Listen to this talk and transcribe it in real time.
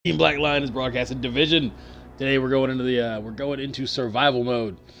Team Black Lion is broadcasting Division. Today we're going into survival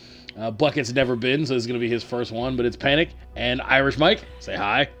mode. Bucket's never been, so this is gonna be his first one, but it's Panic and Irish Mike. Say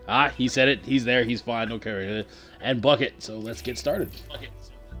hi. Ah, he said it. He's there. He's fine. Don't care. And Bucket. So let's get started.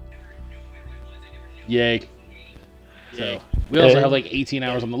 Yay. So we also have like 18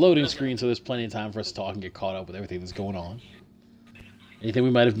 hours on the loading screen, so there's plenty of time for us to talk and get caught up with everything that's going on. Anything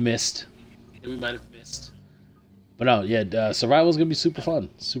we might have missed. But no, yeah, survival is going to be super fun.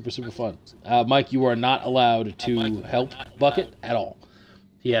 Super fun. Mike, you are not allowed to help Bucket at all.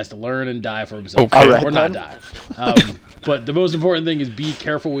 He has to learn and die for himself. Okay. Or not die. But the most important thing is be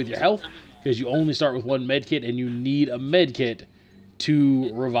careful with your health, because you only start with one med kit, and you need a med kit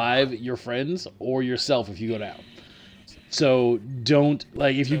to revive your friends or yourself if you go down. So don't,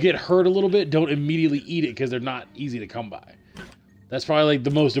 like, if you get hurt a little bit, don't immediately eat it, because they're not easy to come by. That's probably like the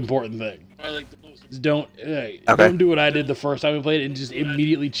most important thing. Don't do what I did the first time we played and just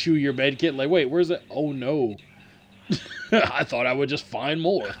immediately chew your med kit. Like, wait, where's it? Oh no. I thought I would just find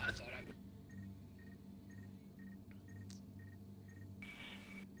more.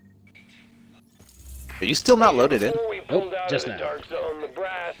 Are you still not loaded in? Nope, just now.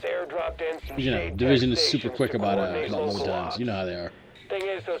 You know, Division is super quick about load times. You know how they are.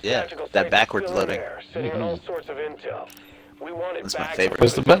 Yeah, that backwards loading. That's my favorite.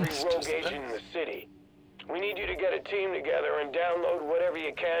 What's the best? We need you to get a team together and download whatever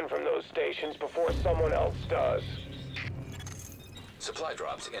you can from those stations before someone else does. Supply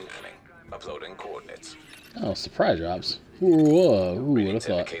drops incoming. Uploading coordinates. Oh, supply drops. Whoa, what a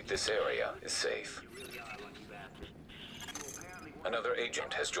thought. Indicate this area is safe. Another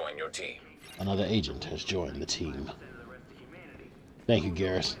agent has joined your team. Another agent has joined the team. Thank you,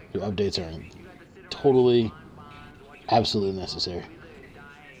 Garrus. Your updates are totally, absolutely necessary.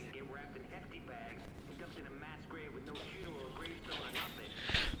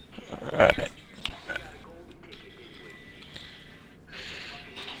 Alright.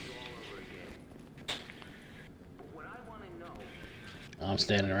 I'm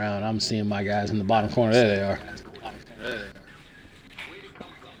standing around. I'm seeing my guys in the bottom corner. There they are.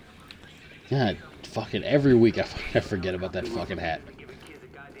 God, fucking every week I forget about that fucking hat.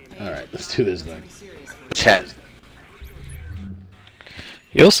 Alright, let's do this thing. Which hat?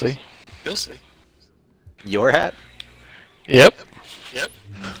 You'll see. Your hat? Yep.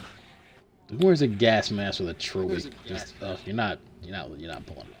 Who wears a gas mask with a trophy? Just, you're not pulling it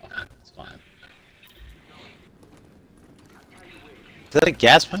off. It's fine. Is that a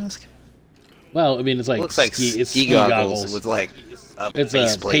gas mask? Well, I mean, it's like Looks like ski goggles with like a it's a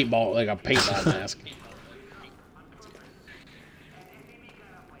faceplate. paintball, like a paintball mask.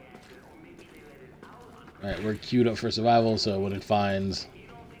 Alright, we're queued up for survival, so when it finds,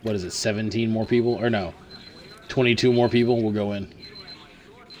 what is it, 17 more people? Or no, 22 more people, we'll go in.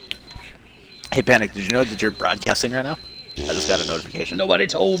 Hey, Panic, did you know that you're broadcasting right now? I just got a notification. Nobody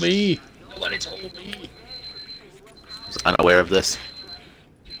told me! I was unaware of this.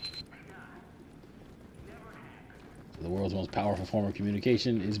 The world's most powerful form of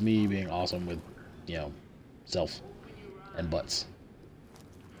communication is me being awesome with, self and butts.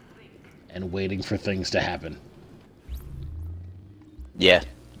 And waiting for things to happen. Yeah,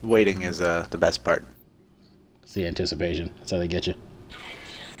 waiting is the best part. It's the anticipation. That's how they get you.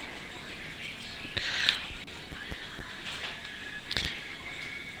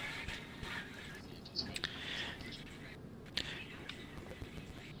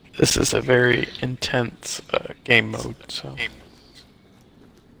 This is a very intense game mode, so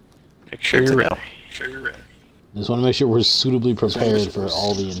make sure you're ready. Just want to make sure we're suitably prepared for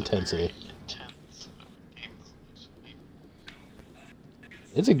all the intensity.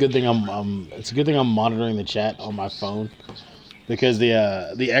 It's a good thing I'm monitoring the chat on my phone, because the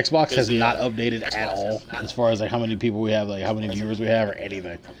Xbox has not updated at all as far as like how many people we have, like how many viewers we have, or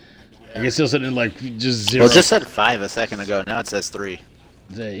anything. Like, it's still sitting like just 0. Well, it just said 5 a second ago. Now it says 3.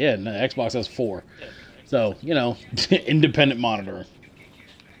 Yeah, no, Xbox has 4. So, independent monitoring.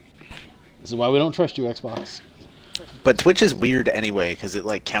 This is why we don't trust you, Xbox. But Twitch is weird anyway, because it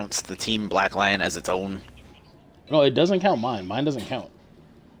like counts the Team Black Lion as its own. No, it doesn't count mine. Mine doesn't count.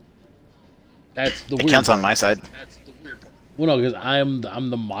 That's the weird It counts part. on my side. Well, no, because I'm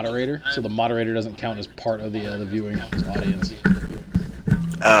the moderator, so the moderator doesn't count as part of the viewing audience.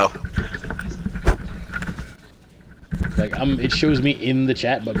 Oh. Like, it shows me in the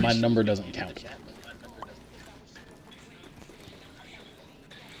chat, but my number doesn't count.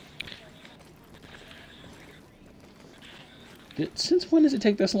 Since when does it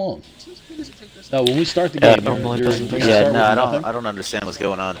take this long? Oh, when we start the game. Normally it doesn't take Yeah, no, I don't understand what's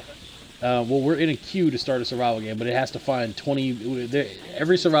going on. Well, we're in a queue to start a survival game, but it has to find 20.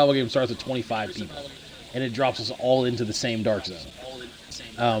 Every survival game starts with 25 people, and it drops us all into the same dark zone.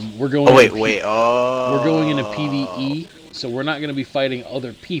 We're going. Oh wait. Oh. We're going into PvE, so we're not going to be fighting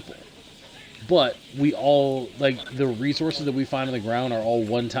other people. But we all like the resources that we find on the ground are all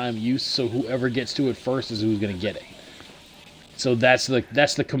one-time use. So whoever gets to it first is who's going to get it. So that's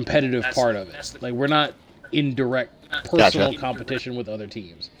the competitive part of it. Like we're not in direct personal competition with other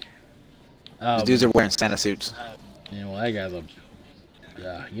teams. The dudes are wearing Santa suits. Yeah, well, that guy's a.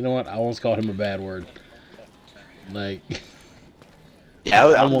 Yeah, you know what? I almost called him a bad word. Like. Yeah,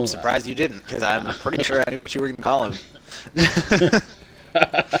 I'm surprised you didn't, because I'm pretty sure I knew what you were going to call him.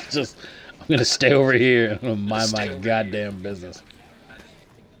 I'm going to stay over here and mind my goddamn business.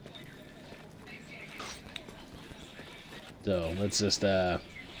 So let's just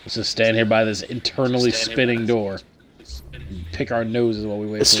stand here by this internally spinning door. And pick our noses while we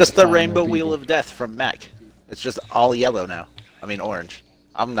wait. It's just the rainbow wheel of death from Mech. It's just all yellow now. I mean orange.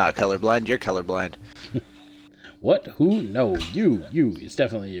 I'm not colorblind. You're colorblind. What? Who? No, you. It's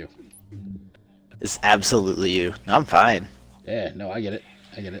definitely you. It's absolutely you. I'm fine. Yeah, no, I get it.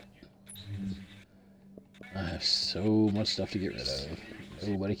 I have so much stuff to get rid of.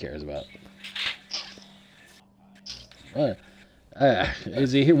 Nobody cares about. What?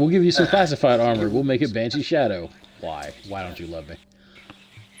 Is he here? We'll give you some classified armor. We'll make it Banshee Shadow. Why? Why don't you love me?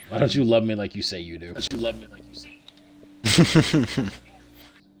 Why don't you love me like you say you do?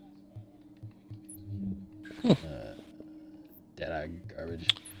 Dead-eye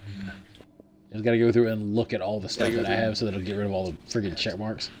garbage. I just gotta go through and look at all the stuff that I have so that it'll get rid of all the friggin' check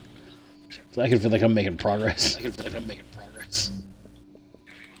marks. So I can feel like I'm making progress.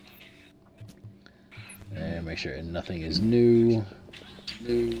 And make sure nothing is new.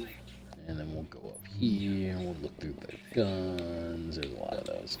 And then we'll go up here and we'll look through the guns. There's a lot of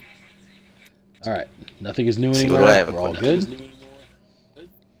those. Alright, nothing is new anymore. We're all good.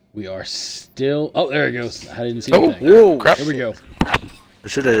 We are still... Oh, there it goes. I didn't see anything. Whoa, crap. Here we go. I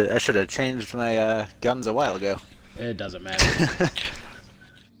should have changed my guns a while ago. It doesn't matter.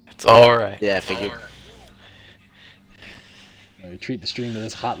 It's alright. Yeah, I figured. We treat the stream to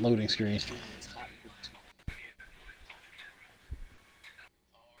this hot loading screen.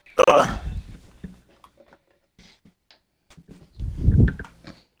 Ugh.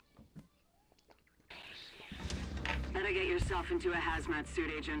 Better get yourself into a hazmat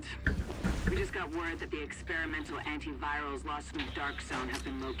suit, Agent. We just got word that the experimental antivirals lost in the Dark Zone have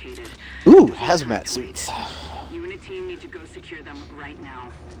been located. Ooh, hazmat suits. You and a team need to go secure them right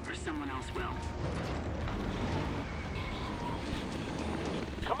now, or someone else will.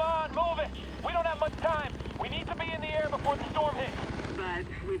 Come on, move it! We don't have much time. We need to be in the air before the storm hits. But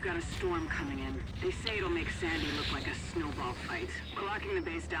we've got a storm coming in. They say it'll make Sandy look like a snowball fight. We're locking the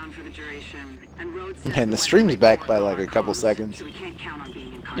base down for the duration, and Rhodes says And the stream's back by like a couple seconds. so we can't count on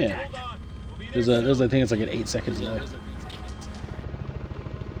being in Yeah. contact. There's I think it's like an 8 seconds delay.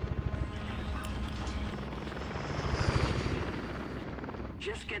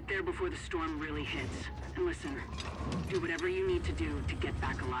 Just get there before the storm really hits. And listen, do whatever you need to do to get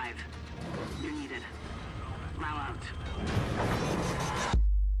back alive. You're needed. Lao out.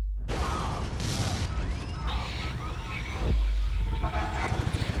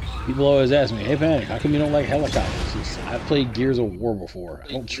 People always ask me, hey Panic, how come you don't like helicopters? I've played Gears of War before.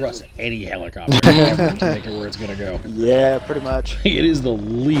 I don't trust any helicopter ever to make it where it's going to go. Yeah, pretty much. It is the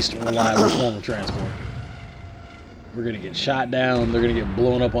least reliable form of transport. We're going to get shot down. They're going to get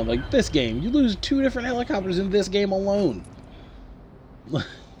blown up on, like, this game. You lose 2 different helicopters in this game alone.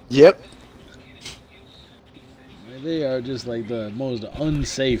 Yep. They are just, like, the most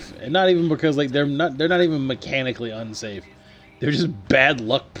unsafe. And not even because, like, they're not even mechanically unsafe. They're just bad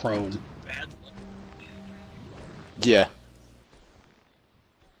luck prone. Yeah.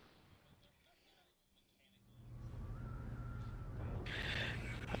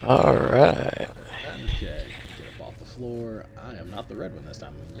 Alright. Okay, get up off the floor. I am not the red one this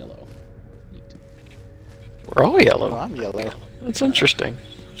time. I'm yellow. Neat. We're all Well, yellow. I'm yellow. That's interesting.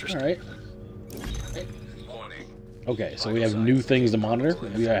 Alright. Warning. Okay, so we have new things to monitor.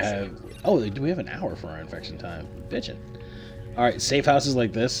 We have... Oh, do we have an hour for our infection time? Bitchin'. Alright, safe houses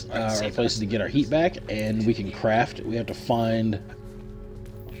like this are places to get our heat back, and we can craft. We have to find,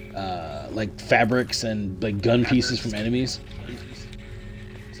 like, fabrics and, like, gun pieces from enemies.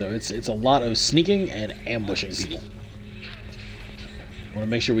 So it's a lot of sneaking and ambushing people. I want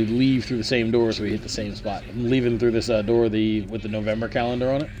to make sure we leave through the same door so we hit the same spot. I'm leaving through this door with the November calendar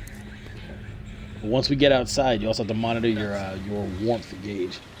on it. But once we get outside, you also have to monitor your warmth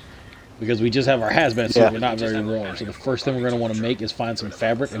gauge. Because we just have our hazmat suit, Yeah. we're not very warm. So the first thing we're going to want to make is find some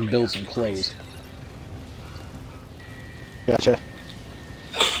fabric and build some clothes. Gotcha.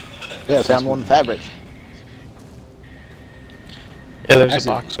 Yeah, found one fabric. Yeah, there's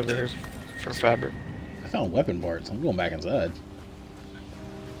Actually- a box over here for fabric. I found weapon parts. I'm going back inside.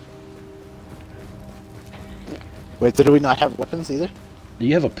 Wait, did we not have weapons either?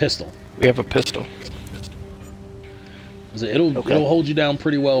 You have a pistol. We have a pistol. So it'll Okay. it'll hold you down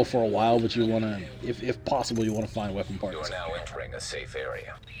pretty well for a while, but you want to, if possible, you want to find weapon You are parts. now entering a safe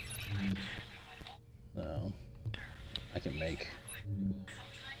area. So I can make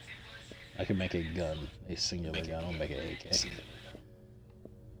a gun, a singular gun. I'll make an AK.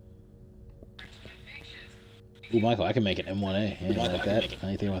 Ooh, Michael, I can make an M1A. Yeah, like that. How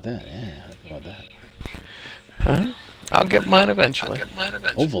do you think about that? Yeah, how do you think about that? Huh? I'll get mine eventually.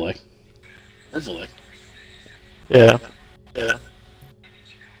 Hopefully. Yeah.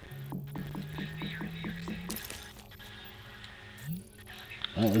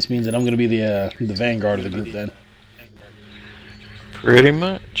 Well, this means that I'm going to be the vanguard of the group then. Pretty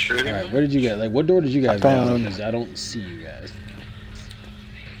much. All right, where did you guys? Like, what door did you guys go out? found- 'Cause I don't see you guys.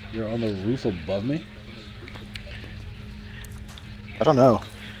 You're on the roof above me. I don't know.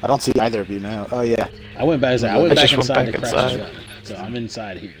 I don't see either of you now. Oh yeah. I went back. I went I back just went inside back to crash inside. the gun, so I'm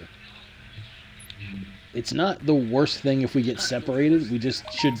inside here. It's not the worst thing if we get separated. We just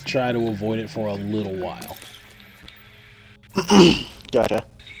should try to avoid it for a little while. Gotcha.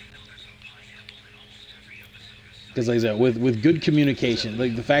 Because, like I said, with good communication,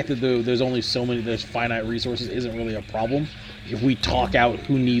 like the fact that there's only so many, there's finite resources isn't really a problem. If we talk out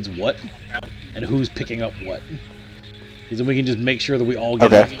who needs what and who's picking up what, because then we can just make sure that we all get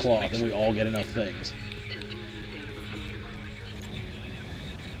Okay. enough cloth and we all get enough things.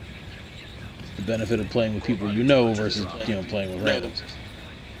 The benefit of playing with people you know versus playing with randoms.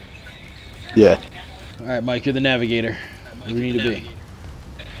 Yeah. All right, Mike, you're the navigator. Where do you need to be?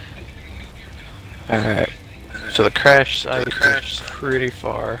 Alright. So the crash site is pretty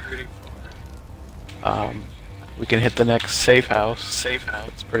far. We can hit the next safe house.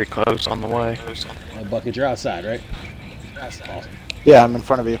 It's pretty close on the way. Bucket, you're outside, right? That's awesome. Yeah, I'm in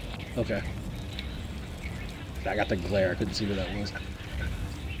front of you. Okay. I got the glare. I couldn't see where that was.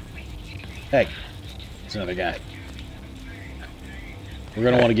 Hey, it's another guy. We're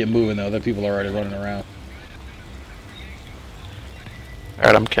gonna want to get moving though. Other people are already running around.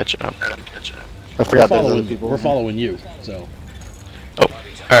 Alright, I'm catching up. I We're forgot there's other following. people. We're following you. So, Oh,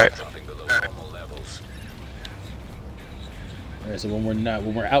 alright. Dropping below normal levels. all right, so when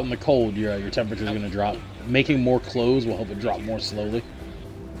we're out in the cold, your temperature's gonna drop. Making more clothes will help it drop more slowly.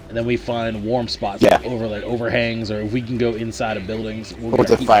 And then we find warm spots Yeah. over like overhangs, or if we can go inside of buildings. We'll With get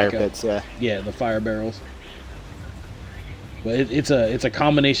the our heat fire back up. pits, yeah. Yeah, the fire barrels. But it's a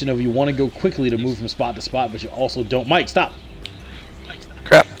combination of you want to go quickly to move from spot to spot, but you also don't. Mike, stop!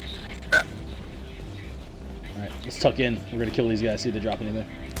 Crap. All right, let's tuck in. We're gonna kill these guys. See if they drop anything.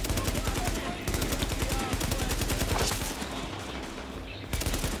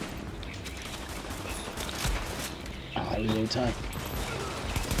 Ah, reload time.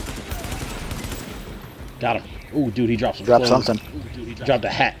 Got him. Ooh, dude, he dropped some Drop clothes. something. Dropped a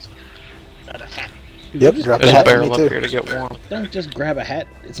hat. Dude, Yep, just drop the There's a hat. Me barrel up too. here to get warm. Don't just grab a hat.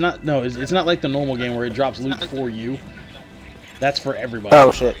 It's not it's not like the normal game where it drops loot for you. That's for everybody.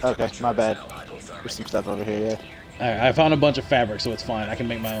 Oh shit. Okay, my bad. There's some stuff over here. Yeah. Alright, I found a bunch of fabric, so it's fine. I can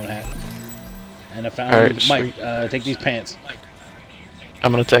make my own hat. And I found Alright, Mike. Take these pants.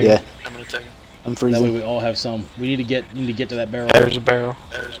 I'm gonna take Yeah. it. I'm That way freezing. we all have some. We need to get to that barrel. There's a barrel.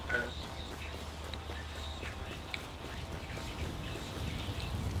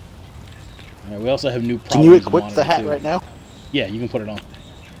 Alright, we also have new problems. Can you equip the monitor, hat too. right now? Yeah, you can put it on.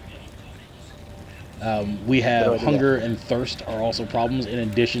 We How do I have do hunger and thirst are also problems in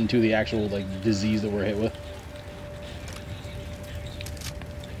addition to the actual like disease that we're hit with.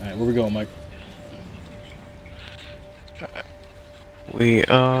 Alright, where we going, Mike? We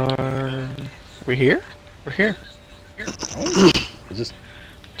are... We here? We're here. Is this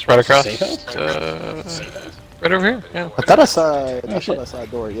It's right across. Safe house? Right over here. Yeah. I thought I saw. I shit. thought I saw a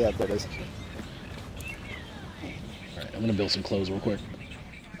door. Yeah, there it is. Alright, I'm gonna build some clothes real quick.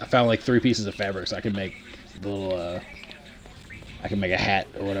 I found like 3 pieces of fabric, so I can make little I can make a hat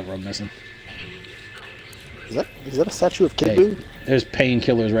or whatever I'm missing. Is that a statue of Kid Hey, Buu? there's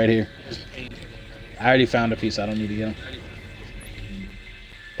painkillers right here. I already found a piece. I don't need to get them.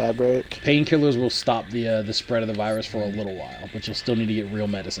 Fabric. Painkillers will stop the spread of the virus for a little while, but you'll still need to get real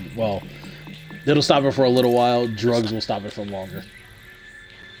medicine. Well, it'll stop it for a little while. Drugs will stop it for longer.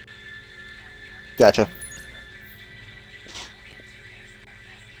 Gotcha.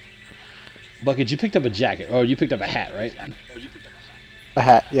 Bucket, you picked up a jacket. Oh, you picked up a hat, right? A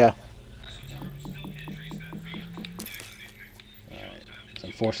hat, yeah. So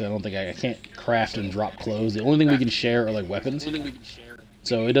unfortunately, I don't think I can't craft and drop clothes. The only thing we can share are like weapons.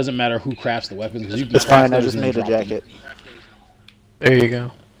 So it doesn't matter who crafts the weapons because you can It's craft fine, I those just and then made a drop them. jacket. There you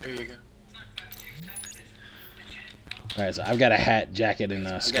go. All right, so I've got a hat, jacket, and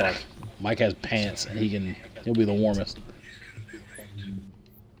a scarf. Mike has pants, and he'll be the warmest.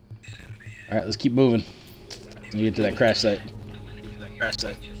 All right, let's keep moving. Let me get to that crash site.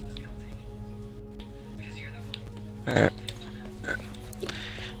 Alright.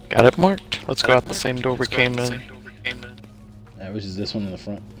 Got it marked. Let's go out the same door we came in. Which is this one in the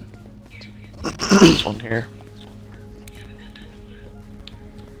front. This one here.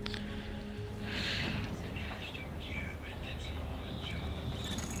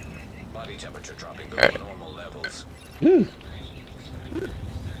 Body temperature dropping below Alright. normal levels. Woo.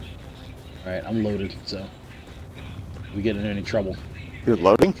 All right, I'm loaded, so we get in any trouble. You're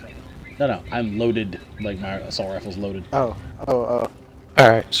loading? No, I'm loaded. Like my assault rifle's loaded. Oh.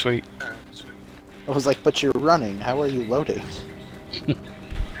 Alright, sweet. I was like, but you're running. How are you loading?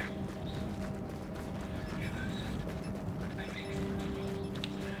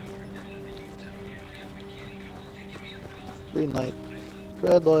 Green light.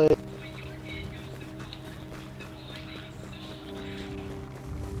 Red light.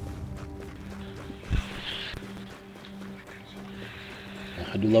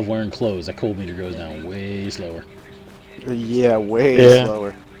 I do love wearing clothes. That cold meter goes down way slower. Yeah, way Yeah.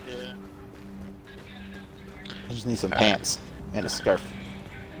 slower. I just need some pants and a scarf.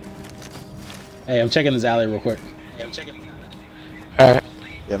 Hey, I'm checking this alley real quick. Alright. Yeah,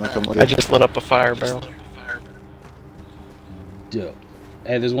 I'm gonna come with I you. just lit up a fire barrel. Dope.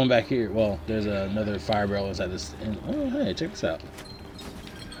 Hey, there's one back here. Well, there's another fire barrel inside this. Oh, hey, check this out.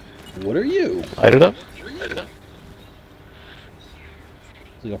 What are you? Light it up.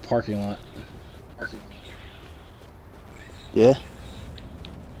 It's like a parking lot. Yeah.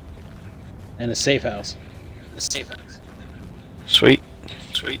 And a safe house. Sweet.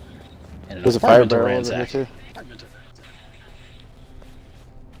 And an There's a fire apartment to barrel over here ransack. too.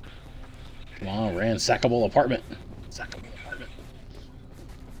 Come on, ransackable apartment.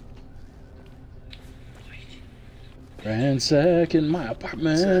 Ransacking my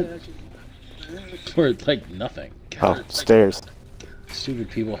apartment. For like nothing. Oh, God, stairs. stupid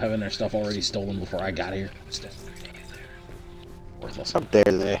people having their stuff already stolen before I got here. Worthless. How dare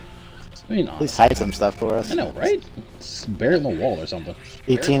they? I mean, At least hide some stuff for us. I know, right? It's buried in the wall or something.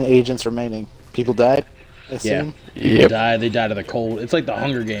 18 agents remaining. People died? I Yeah. assume? People Yep. die, they died of the cold. It's like the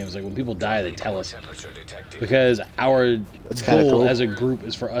Hunger Games. Like when people die, they tell us. Temperature detected. Because our That's kinda goal cool. as a group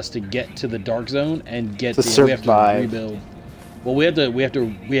is for us to get to the dark zone and get To we have to survive. rebuild. Well, we have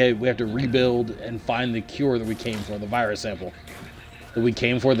to rebuild and find the cure that we came for, the virus sample that we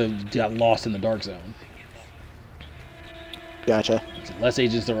came for that got lost in the dark zone. Gotcha. So less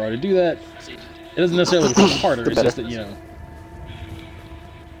agents there are to do that. It doesn't necessarily become harder. The It's just better. that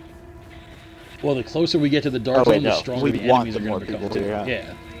Well, the closer we get to the dark Oh, wait, zone, the no. stronger We the want enemies the are more going to become. people to,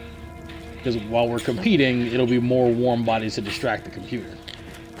 Yeah. Because while we're competing, it'll be more warm bodies to distract the computer.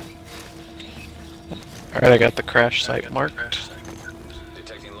 Alright, I got the crash site marked.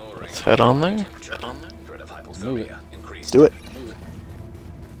 Detecting lowering. Let's head on there. Threat of Move it. hypothermia increased. Let's do it.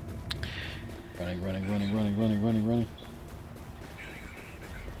 Running. Running.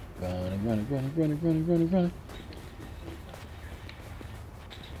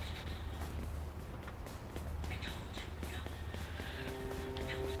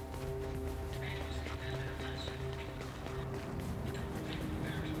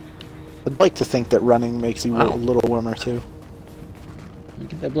 I'd like to think that running makes you Wow. a little warmer too.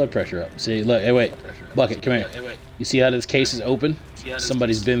 Get that blood pressure up. See, look, hey, wait. Bucket, come here. You see how this case is open?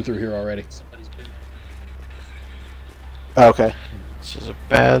 Somebody's been through here already. Oh, okay. This is a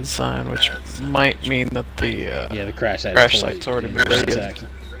bad sign, which might mean that the Yeah, the crash site. Crash is fully site's already been ransacked.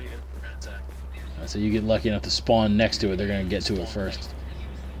 So you get lucky enough to spawn next to it, they're going to get to it first.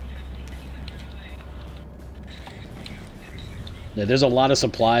 Yeah, there's a lot of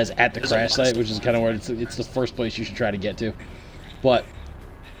supplies at the crash site, which is kind of where it's the first place you should try to get to. But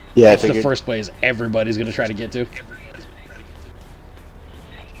Yeah, I it's the figured. first place everybody's going to try to get to.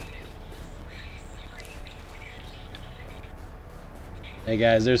 Hey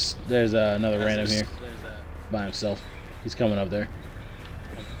guys, there's another random here by himself. He's coming up there.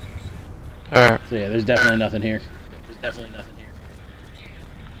 Alright. So yeah, there's definitely nothing here. Yep.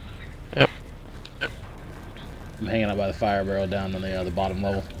 I'm hanging out by the fire barrel down on the bottom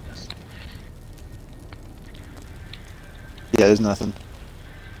level. Yeah, there's nothing.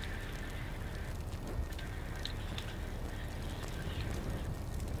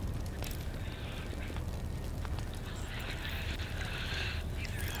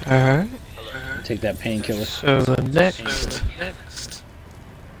 Alright. Take that painkiller. So the next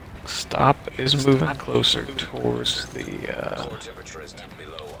stop is moving closer towards the Core temperature is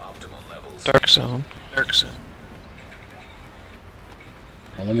below optimal levels. dark zone.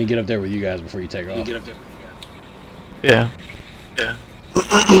 Well, let me get up there with you guys before you take off. Yeah.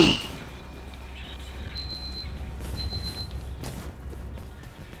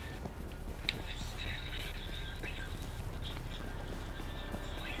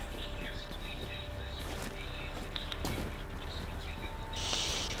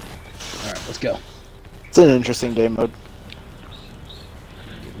 Alright, let's go. It's an interesting game mode.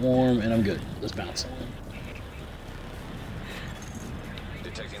 Get warm, and I'm good. Let's bounce.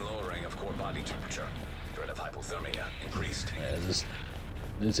 Detecting lowering of core body temperature. Threat of hypothermia increased. Yeah,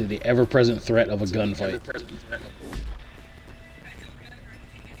 this is the ever-present threat of a gunfight.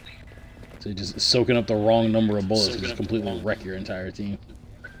 So you're just soaking up the wrong number of bullets and just completely wreck your entire team.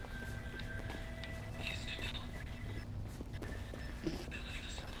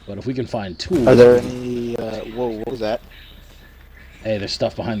 But if we can find tools... Are there any, whoa, what was that? Hey, there's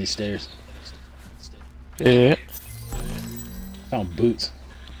stuff behind these stairs. Yeah. Found boots.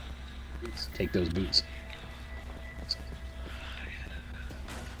 Take those boots.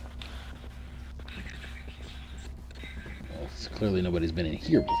 Well, clearly nobody's been in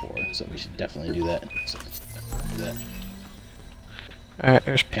here before, so we should definitely do that. Alright,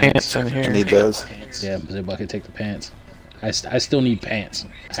 there's pants in I here. need those. Yeah, Zip Bucket, take the pants. I still need pants.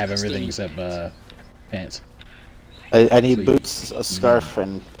 I have everything except pants. I need boots, a scarf,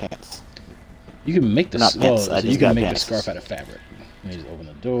 and pants. You can make the Not pants, I so just you can got make pants. the scarf out of fabric. Let me just open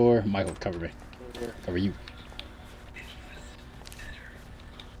the door. Michael, cover me. Cover you.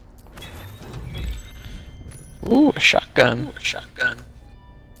 Ooh, a shotgun.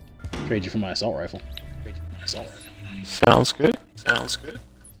 Trade you for my assault rifle. Sounds good.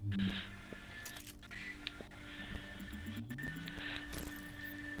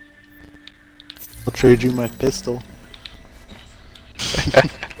 I'll trade you my pistol.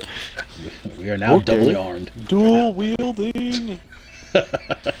 We are now Okay. doubly armed. Dual wielding!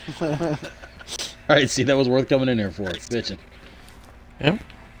 Alright, see, that was worth coming in here for. Bitching. Yep.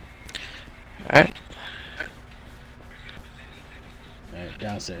 Alright. Alright,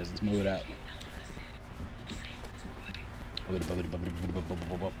 downstairs. Let's move it out.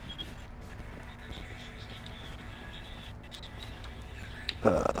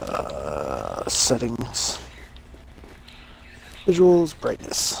 Settings. Visuals,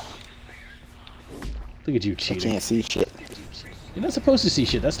 brightness. Look at you I cheating. can't see shit. You're not supposed to see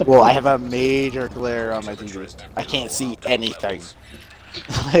shit. That's the Well, I point. have a major glare on my TV. I can't see anything.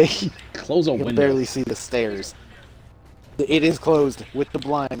 Like, you Close a can window. barely see the stairs. It is closed with the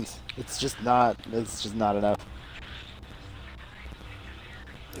blinds. It's just not enough.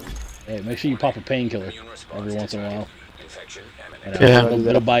 Hey, make sure you pop a painkiller every once in a while. Infection And, imminent. Yeah.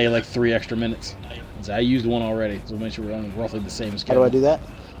 it'll buy you like 3 extra minutes. So I used one already, so make sure we're on roughly the same How schedule. do I do that?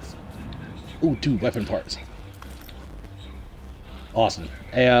 Ooh, 2 weapon parts. Awesome.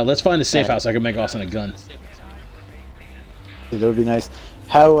 Hey, let's find a safe house so I can make Austin a gun. That would be nice.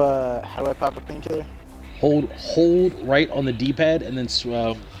 How do I pop a painkiller? Hold right on the D-pad and then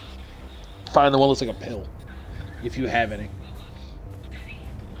find the one that looks like a pill, if you have any.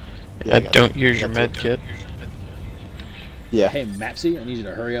 Yeah, I got Don't it. use your med That's kit. Yeah. Hey, Mapsy, I need you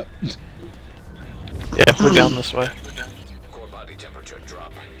to hurry up. Yeah, we're down this way. Core body temperature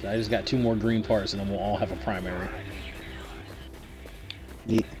drop. I just got 2 more green parts and then we'll all have a primary.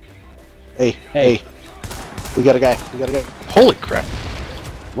 Neat. Hey, Hey. hey. We got a guy. Holy crap.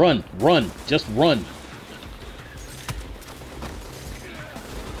 Run, just run.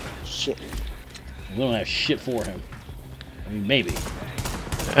 Shit. We don't have shit for him. I mean, maybe.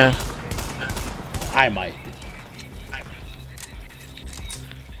 Eh. I might.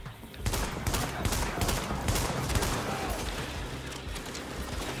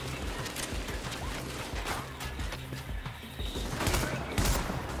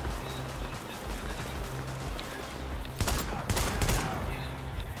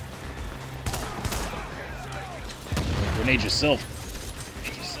 Grenade yourself.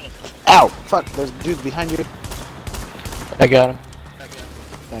 Ow! Fuck, there's dudes behind you. I got him.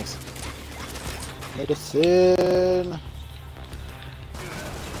 Thanks. Medicine.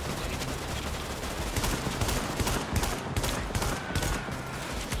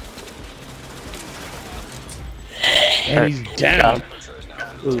 And he's down.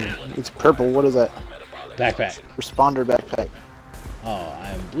 Ooh, it's purple. What is that? Backpack. Responder backpack. Oh,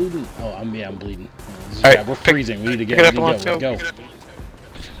 I'm bleeding. Oh, I'm bleeding. All right, We're pick- freezing. We need to pick get. it We up need and to go. let's Let's go.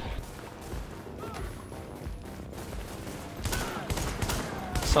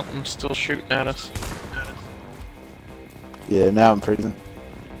 something still shooting at us. Yeah, now I'm freezing.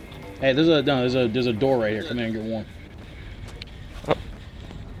 Hey, there's a door right here. Come in and get warm. Oh.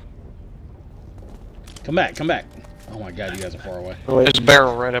 Come back, come back. Oh my god, you guys are far away. Oh, wait. There's a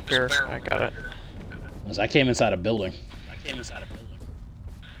barrel right up here. I got it. I came inside a building.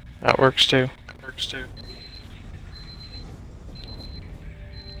 That works too.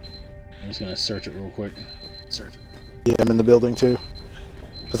 I'm just gonna search it real quick. Yeah, I'm in the building too.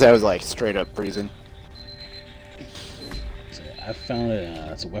 Because I was like straight up freezing. So I found it.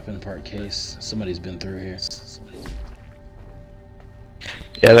 It's a weapon part case. Somebody's been through here.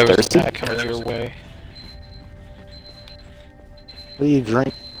 Yeah, there was a Thirsty? guy coming your way. What do you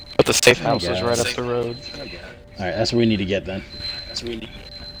drink? But the safe Hey, house is guys. right up the road. All right, that's what we need to get then.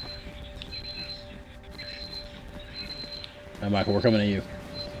 All right, Michael, we're coming to you.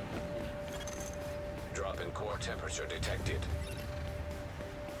 Drop in core temperature detected.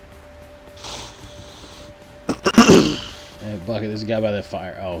 Hey, Bucket, there's a guy by the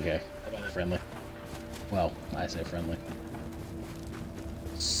fire. Oh, okay. Friendly. Well, I say friendly.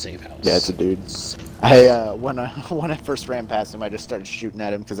 Safe house. Yeah, it's a dude. When I first ran past him, I just started shooting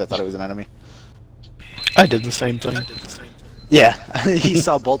at him because I thought it was an enemy. I did the same thing. Yeah, he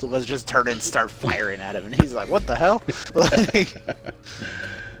saw both of us just turn and start firing at him, and he's like, "What the hell?" Like,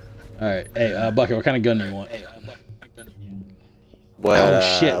 All right. Hey, Bucket, what kind of gun do you want? what, Oh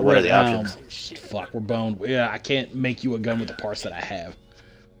shit! what are the we're- options? Fuck, we're boned. Yeah, I can't make you a gun with the parts that I have.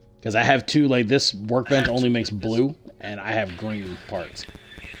 Because I have two, like this workbench only makes blue, and I have green parts.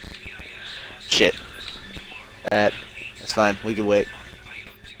 Shit. That's fine. We can wait.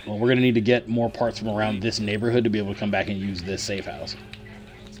 Well, we're gonna need to get more parts from around this neighborhood to be able to come back and use this safe house.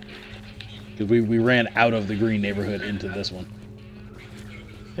 Because we ran out of the green neighborhood into this one.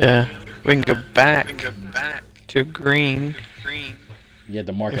 Yeah, we can go back to green You have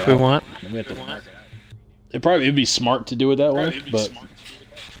to mark it if we out. want. We have to, it'd be smart to do it that way, but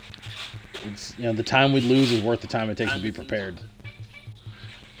it's, you know, the time we'd lose is worth the time it takes to be prepared.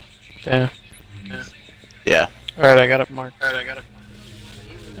 Yeah. Yeah. All right, I got it marked.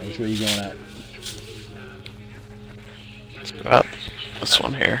 Now, which way are you going out? Let's go out this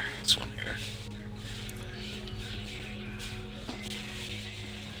one here.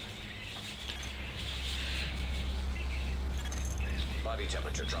 Body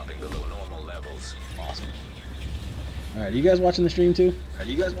temperature dropping below normal levels. Awesome. All right, are you guys watching the stream too? I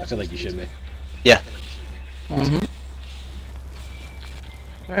feel like you should be. Yeah. Mm-hmm.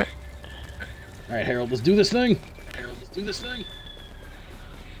 All right. All right, Harold, let's do this thing.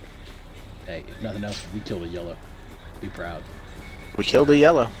 Hey, if nothing else, we killed a yellow. Be proud. We killed a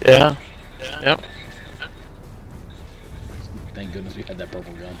yellow. Yeah. Yep. Thank goodness we had that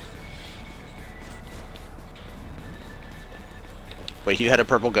purple gun. Wait, you had a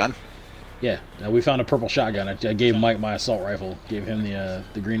purple gun? Yeah, we found a purple shotgun. I gave Mike my assault rifle. Gave him the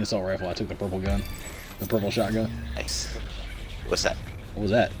green assault rifle. I took the purple gun, the purple shotgun. Nice. What's that? What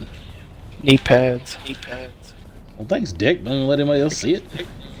was that? Knee pads. Well, thanks, Dick. Don't let anybody else see it.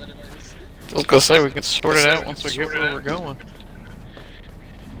 I was gonna say we can sort it out once we get where we're going.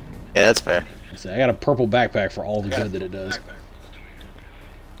 Yeah, that's fair. I got a purple backpack for all the good that it does.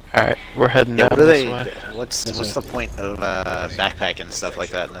 All right, we're heading Yeah, down what are this they? way. What's the point of backpacking and stuff like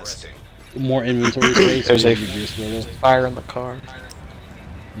that in this? More inventory space. There's so a you can just roll up. fire in the car.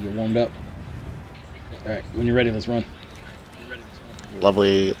 You get warmed up. All right, when you're ready, let's run.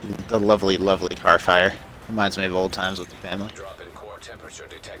 Lovely car fire. Reminds me of old times with the family. Drop in core temperature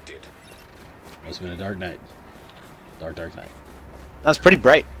detected. Must have been a dark night. Dark night. That's pretty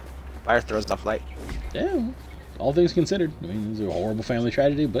bright. Fire throws off light. Yeah, well, all things considered. I mean, it was a horrible family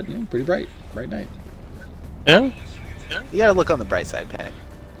tragedy, but you know, pretty bright. Bright night. Yeah. You gotta look on the bright side, Panic.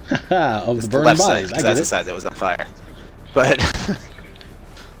 Of It's the the burning left side, bodies. 'cause I that's get the it. side that was on fire. But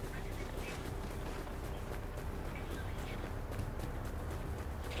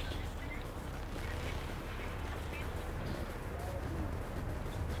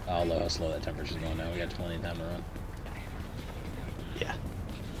Oh, look how slow that temperature's going now. We got plenty of time to run. yeah,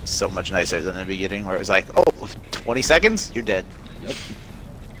 so much nicer than the beginning where it was like, oh, 20 seconds, you're dead. Yep.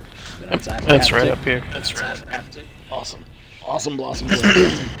 Been outside for That's half a right tick. up here. Awesome. Awesome blossom.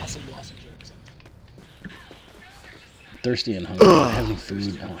 Thirsty and hungry. I don't have any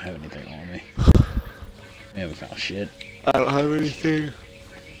food. I don't have anything on me. We haven't found shit. I don't have anything.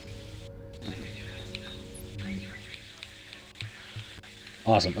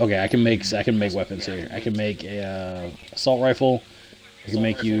 Awesome. Okay, I can make weapons here. I can make a assault rifle. I can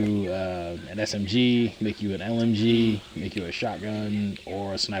make you an SMG, make you an LMG, make you a shotgun,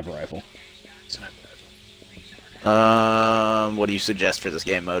 or a sniper rifle. What do you suggest for this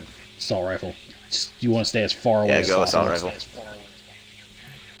game mode? Assault rifle. Just, you want to stay as far away Yeah, as go possible. assault rifle.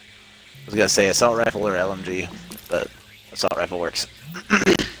 I was gonna say assault rifle or LMG, but assault rifle works.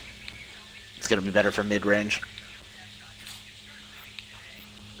 It's gonna be better for mid range.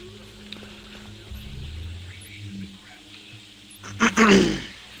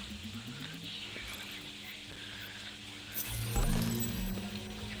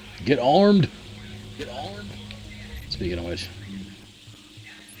 Get armed. Get armed. Speaking of which,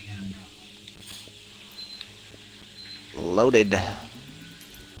 Loaded.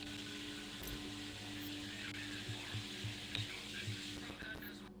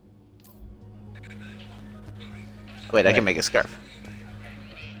 Wait, I can make a scarf.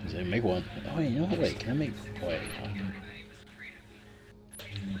 does it make one? Oh wait, you know what? Wait, can I make? Wait.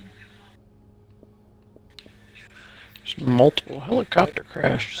 There's multiple helicopter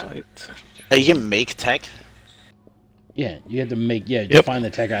crash sites. You can make tech. Yeah, you have to make. Yeah, you Yep. find the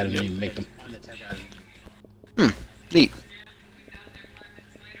tech items and you make them. Neat.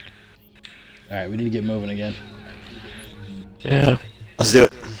 All right, we need to get moving again. Yeah. Let's do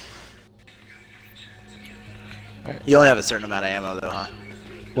it. You only have a certain amount of ammo, though, huh?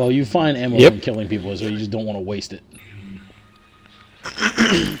 Well, you find ammo Yep. from killing people, so you just don't want to waste it.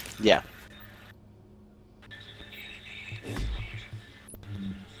 Yeah.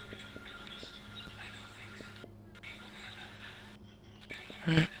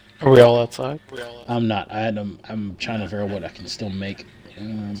 Are we all outside? I'm not. I'm trying to figure out what I can still make.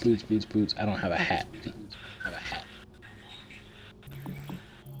 Boots, boots, boots. I don't have a hat.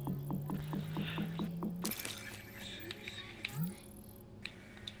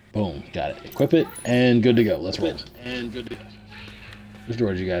 Boom, got it. Equip it and good to go. Let's roll. Which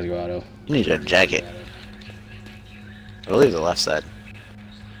door did you guys go out of? You need a jacket. I believe the left side.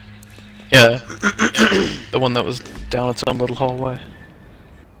 Yeah. The one that was down its own little hallway.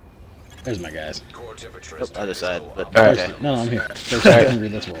 There's my guys. Core temperature Oh, is other side, but Alright. okay. No, I'm here. First, hungry.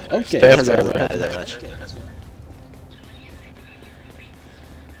 Let's roll. Okay. Stay up Doesn't there. really matter that much.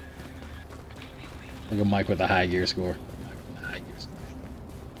 Look at Mike with a high gear score.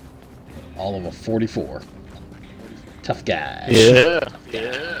 All of a 44. Tough guy.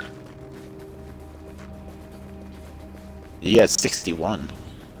 Yeah. You got 61.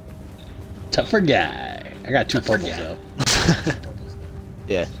 Tougher guy. I got 2 purples though.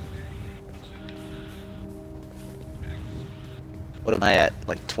 Yeah. What am I at?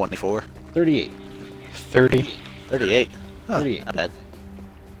 Like 24? 38. 30. 38. Huh, 38. Not bad.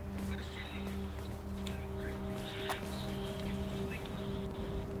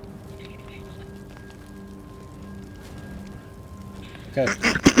 Okay.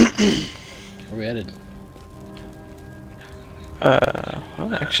 Where we headed?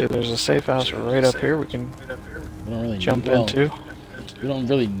 Well, actually, there's a safe house right up here we can We don't really jump well, into. We don't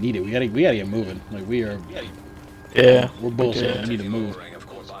really need it. We gotta get moving. Like we're Yeah. bullshit. did. We need to move. lowering of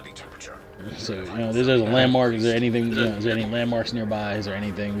core body temperature. So you know, there's a landmark. Is there anything? You know, is there any landmarks nearby? Is there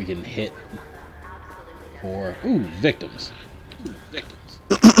anything we can hit? For victims.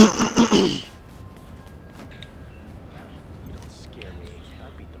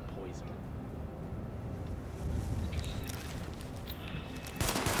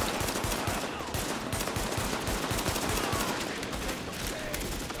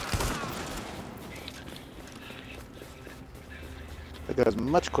 It goes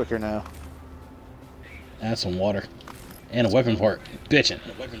much quicker now. Add some water and a weapon part. Bitchin'.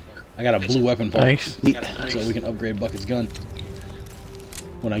 I got a blue weapon part. Nice. So we can upgrade Bucket's gun.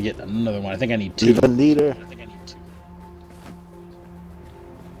 When I get another one, I think I need 2. Even neater.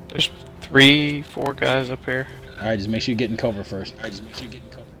 There's 3, 4 guys up here. All right, just make sure you get in cover first.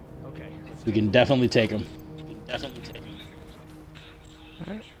 We can definitely take them.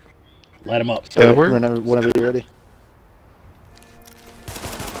 Light them up. Yeah, we're Whenever you're ready.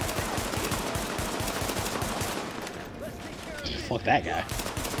 Fuck that guy.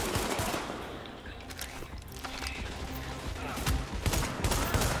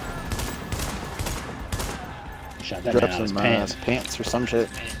 Shot that man Drop out of his some pants. pants or some shit.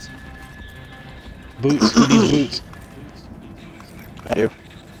 Boots. Who needs boots? I do.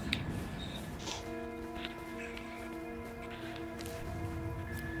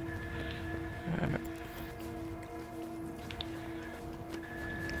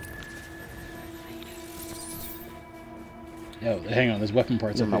 Yo, hang on. There's weapon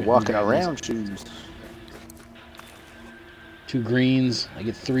parts These are up my here. walking around shoes. 2 greens. I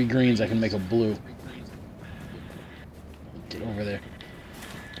get 3 greens. I can make a blue. Get over there.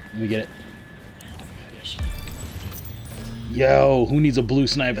 Let me get it. Yo, who needs a blue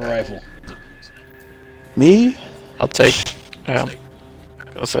sniper rifle? Me? I'll take.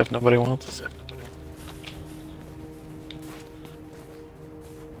 Let's see if nobody wants.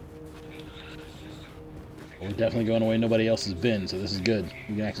 We're definitely going away nobody else has been, so this is good.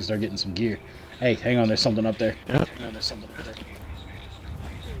 We can actually start getting some gear. Hey, hang on, there's something up there. Yep. Hang on, there's something up there.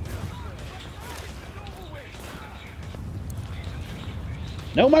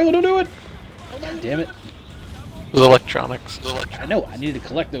 No, Michael, don't do it! God damn it. It was electronics. I know, I needed to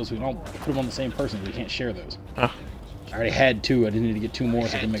collect those so we don't put them on the same person. We can't share those. Oh. I already had 2, I didn't need to get 2 more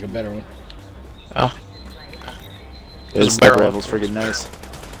so I can make a better one. Oh. This sniper rifle's freaking nice.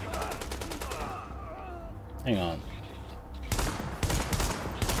 Hang on.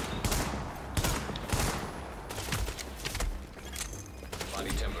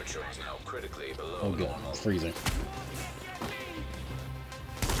 Body temperature is now critically below. Oh god, I'm freezing.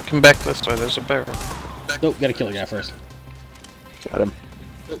 Come back this way. There's a barrel. Nope, gotta kill the guy first. Got him.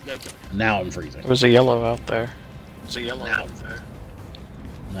 Now I'm freezing. There was a yellow out there.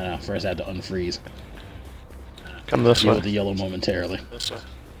 No, first I had to unfreeze. Come this Deal way. with the yellow momentarily.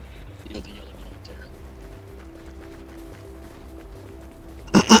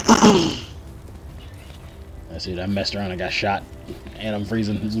 I see I messed around and got shot, and I'm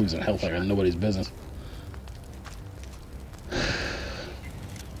freezing. He's losing health like nobody's business.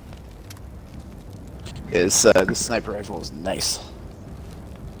 This sniper rifle is nice.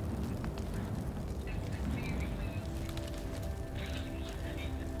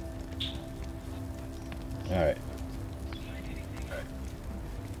 Alright.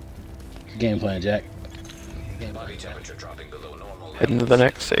 Game plan, Jack. Body temperature dropping below normal. Heading to the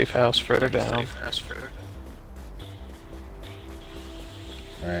next safe house further down.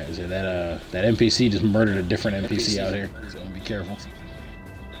 Alright, so that NPC just murdered a different NPC out here. So be careful.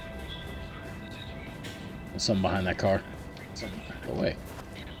 There's something behind that car. Go away.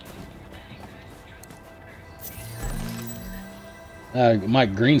 My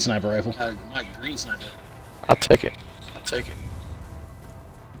green sniper rifle. I'll take it.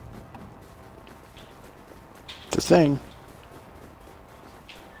 It's a thing.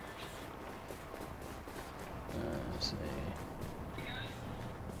 Let's see.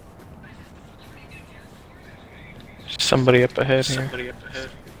 Somebody up ahead here.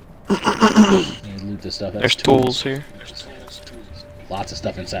 Let me loot this stuff. There's tools here. Lots of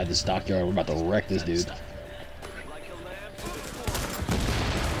stuff inside the stockyard. We're about to wreck this dude.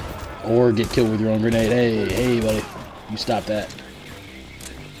 Or get killed with your own grenade. Hey, buddy. You stop that.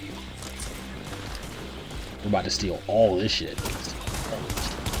 We're about to steal all this shit.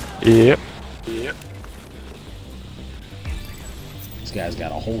 Yep. This guy's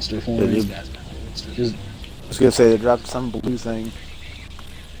got a holster for me. Just, I was gonna say they dropped some blue thing.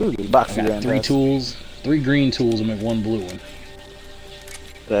 Ooh, the box I got around 3 us. tools. 3 green tools and make 1 blue one.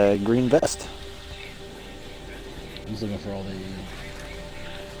 The green vest. I'm just looking for all the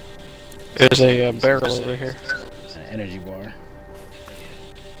There's a barrel over here. energy bar.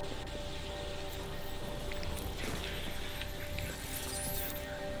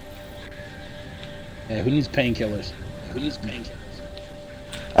 Yeah, who needs painkillers? I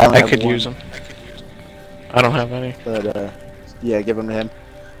only I have could one, use them. I don't have any. But yeah, give them to him.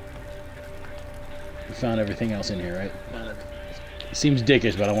 We found everything else in here, right? It seems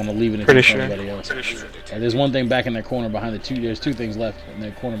dickish, but I want to leave it in Pretty for sure. everybody else. There's one thing back in that corner behind the 2. There's 2 things left in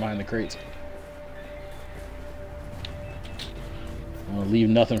that corner behind the crates. I want to leave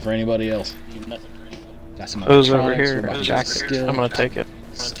nothing for anybody else. Got some Those over electronics, here. we're about to Jack. steal. I'm gonna take it.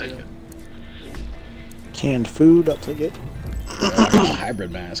 Canned food, I'll take it. I got a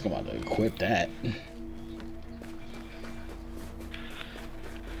hybrid mask. I'm about to equip that.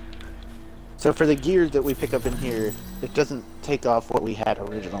 So for the gear that we pick up in here, it doesn't take off what we had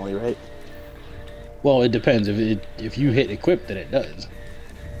originally, right? Well, it depends. If you hit equip, then it does,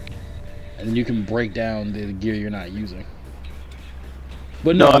 and then you can break down the gear you're not using.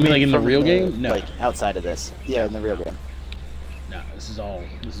 But no, I mean like in the from real game, no, Like outside of this. Yeah, in the real game. no. This is all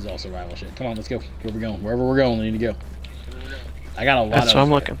survival shit. Come on, let's go. Where we going? Wherever we're going, we need to go. I got a lot That's of. what I'm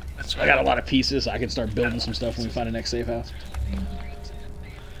looking. I got a lot of pieces. I can start building some stuff when we find the next safe house.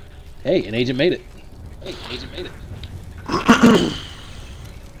 Hey, an agent made it.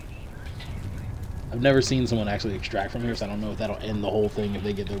 I've never seen someone actually extract from here, so I don't know if that'll end the whole thing if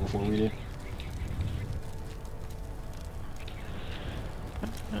they get there before we do.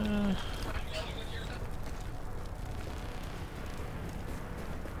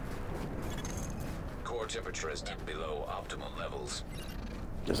 Core temperature is below optimal levels.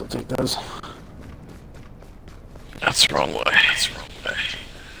 Guess I'll take those. That's the wrong way.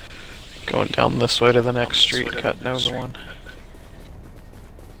 Going down this way to the next street, cutting over one.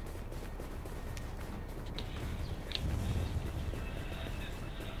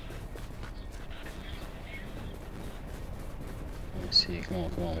 See, come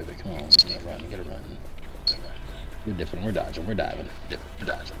on, baby, come on. Get a run, get a run. We're dipping, we're dodging, we're diving. Dipping, we're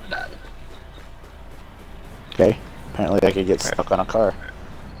dodging, we're diving. Okay. Apparently I could get stuck on a car.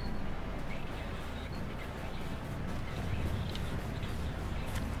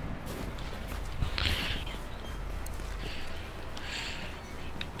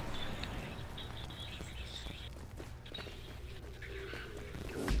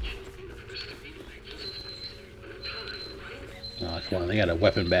 Oh, come on, they got a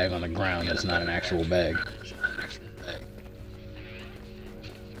weapon bag on the ground that's not an actual bag.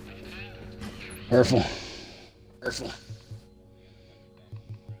 Careful. Careful.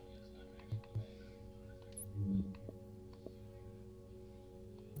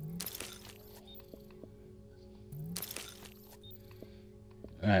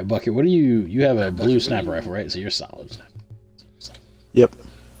 Alright, Bucket, what do you have a blue sniper rifle, right? So you're solid. Yep.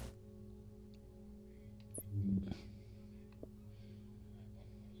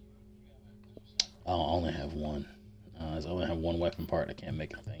 Oh, I only have one. I only have one weapon part. I can't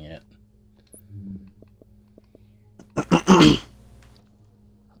make a thing yet.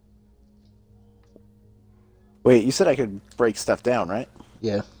 Wait, you said I could break stuff down, right?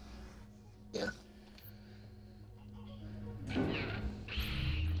 Yeah. Yeah.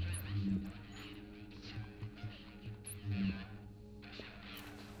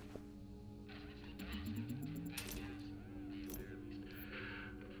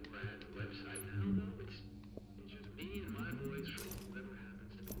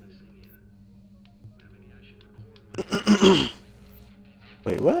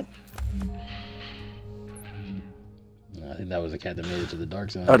 Wait, what? I think that was the cat that made it to the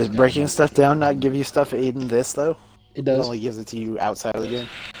dark zone. Oh, does breaking stuff down not give you stuff in this, though? It It does. only gives it to you outside of the game?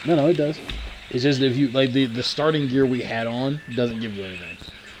 No, it does. It's just if you like the starting gear we had on doesn't give you anything.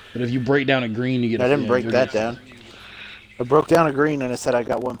 But if you break down a green, you get. I didn't break that down. I broke down a green and it said I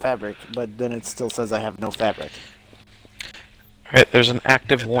got 1 fabric, but then it still says I have no fabric. Alright, there's an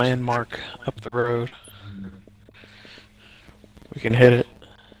active landmark up the road. We can hit it.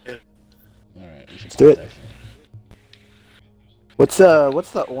 All right, Let's do it. What's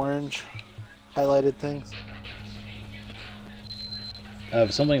the orange highlighted things?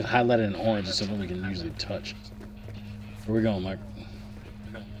 If something's highlighted in orange, it's something we can usually touch. Where we going, Mike?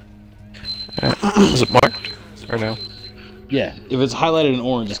 Is it marked? Or no? Yeah, if it's highlighted in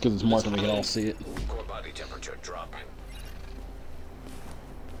orange, it's because it's marked and we can all see it. Core body temperature drop.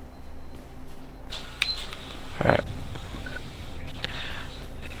 Alright.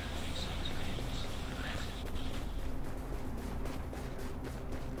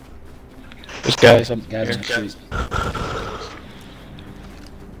 This guy. Some guys on the street.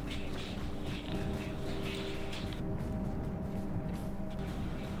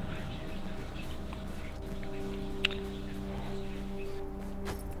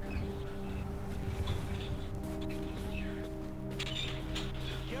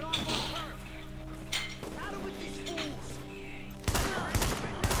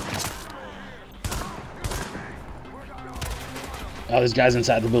 Oh, there's guys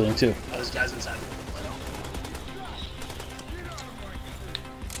inside the building too.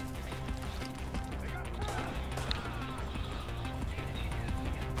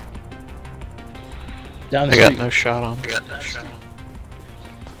 Down the I got street. no shot on.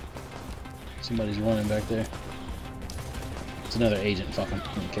 Somebody's running back there. It's another agent. Fuck him.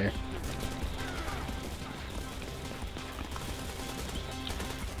 Don't care.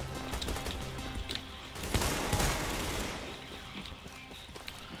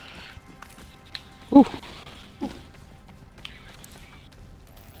 Ooh.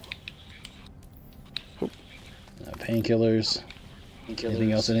 Painkillers.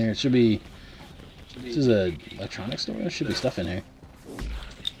 Anything else in here? It should be. This is a electronics store. There should be stuff in here.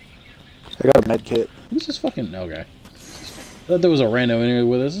 I got a med kit. Who's this fucking no guy? I thought there was a rando in here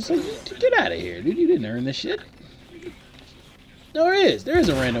with us. It's like, dude, get out of here, dude. You didn't earn this shit. No, there is. There is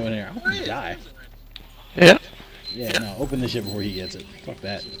a rando in here. I hope you die. Yeah. Yeah, no. Open this shit before he gets it. Fuck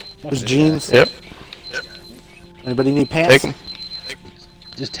that. Fuck There's this jeans. Yep. Anybody need pants? Take him. guy.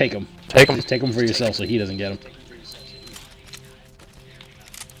 Just take him. Take him. Just take him for yourself so he doesn't get them.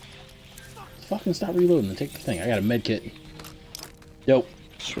 Fucking stop reloading and take the thing. I got a med kit. Yo.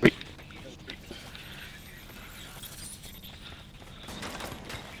 Sweet.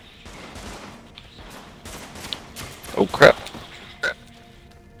 Oh crap.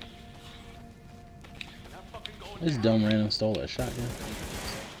 This dumb random stole that shotgun.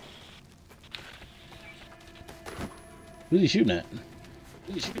 Who's he shooting at?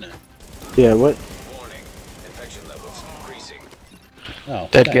 Yeah, what? Warning. Infection levels increasing. Oh,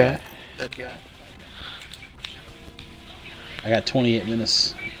 Dead that guy. I got 28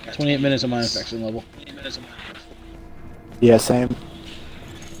 minutes. 28 minutes on my infection level. Yeah, same.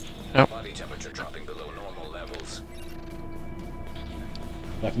 Body temperature dropping below normal levels.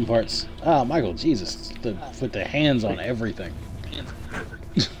 Weapon parts. Oh, Michael, Jesus. With the hands on everything.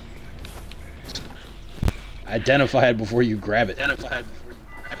 Identify it before you grab it. There's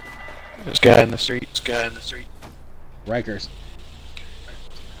a guy in the street. Rikers.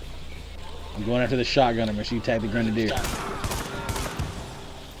 I'm going after the shotgunner. Make sure you tag the grenadier.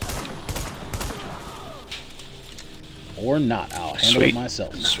 Or not. I'll handle it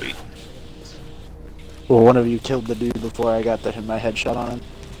myself. Sweet. Well, one of you killed the dude before I got my headshot on him.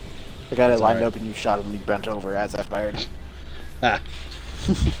 I got it That's lined alright. up and you shot him and he bent over as I fired. Ah.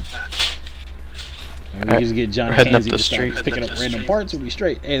 We Alright, just get John we're heading up Handsy the to start street. picking up random parts. We'll be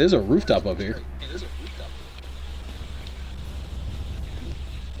straight. Hey, there's a rooftop up here.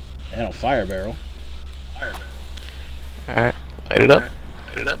 And a fire barrel. Alright, light it up.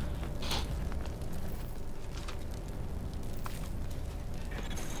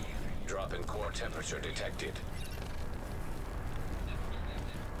 Drop in core temperature detected.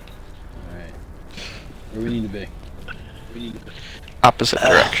 Alright. Where we need to be. Opposite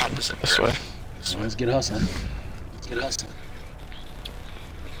direction. This way. So let's get hustling.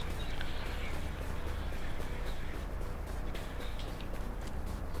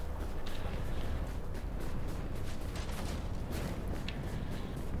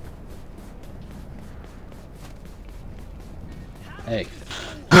 Hey,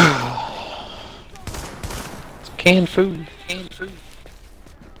 It's canned food. if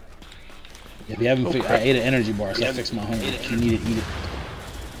you haven't, I ate an energy bar, so I fixed my homework. If you need it, eat it.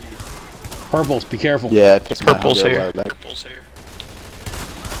 Purples, be careful. Yeah, I picked my Purple's hunger here. right back.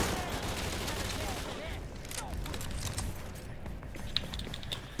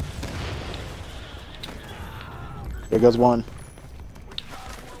 There goes one.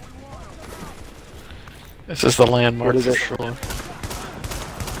 This is the landmark What is for it? sure.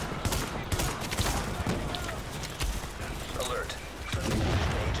 Alert.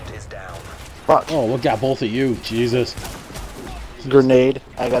 Agent is down. Fuck. Oh, what got both of you? Jesus. Grenade.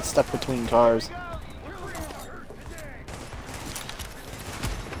 I got stuck between cars.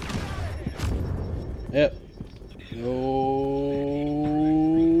 Yep. No.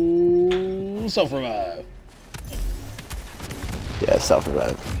 Self-revive. Yeah,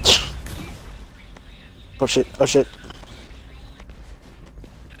 self-revive. Oh shit, oh shit.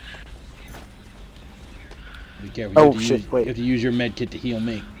 Be careful. Oh, You have to shit, use, wait. You have to use your med kit to heal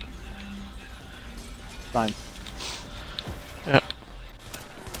me. Fine.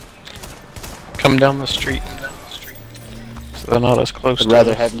 Come down the street. So they're not as close I'd to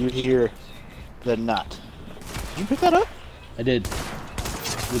rather us. have you here than not. Did you pick that up? I did.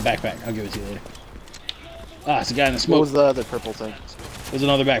 The backpack. I'll give it to you later. Ah, it's a guy in the What smoke. was the other purple thing? There's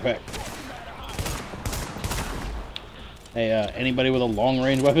another backpack. Hey, anybody with a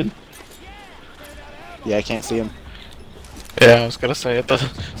long-range weapon? Yeah, I can't see him. Yeah, I was gonna say it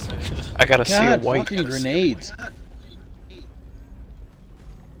doesn't. I gotta see a God, white. fucking grenades.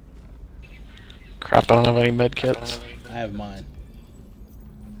 Crap, I don't have any med kits. I have mine.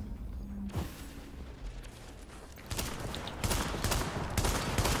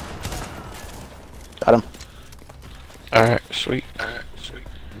 Got him. Alright, sweet.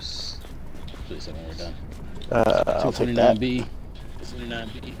 Please tell me we're done. I'll take that.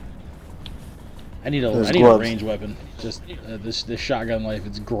 229B. I need There's a gloves. range weapon. Just this shotgun life.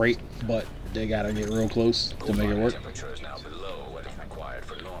 It's great, but they gotta get real close to make it work. Temperature is now below what is required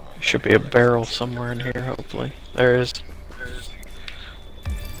for normal. Should be a barrel somewhere in here, hopefully. There is.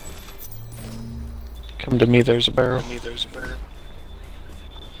 Come to me, there's a barrel.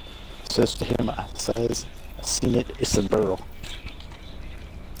 Says to him, says, I seen it, it's a barrel.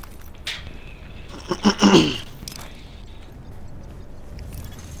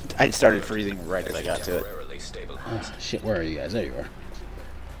 I started freezing right as I got to it. Temporarily stabilized. Oh, shit, where are you guys? There you are.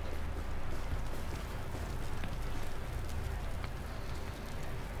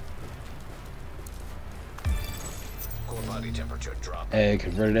 Core body temperature dropping. Hey,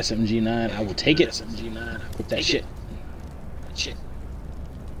 converted SMG9. I will take it. Equip that shit.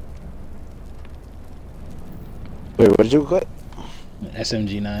 Wait, what did you quit?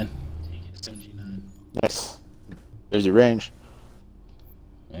 SMG9. Nice. There's your range.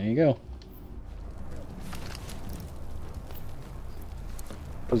 There you go.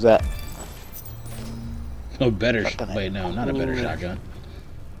 What's that? No better. Shotgun. Wait, no, not a better shotgun.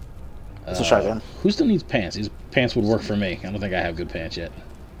 It's a shotgun. Who still needs pants? These pants would work for me. I don't think I have good pants yet.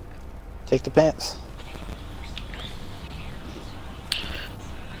 Take the pants.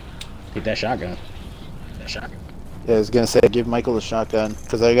 Take that shotgun. Yeah, I was gonna say give Michael the shotgun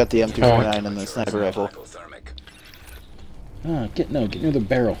because I got the M249 and the sniper rifle. Hypothermic. Ah, get near the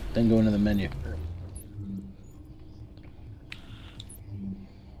barrel, then go into the menu.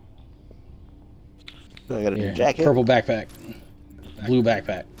 So I got a new Here, jacket. purple backpack, blue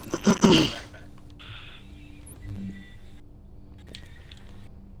backpack.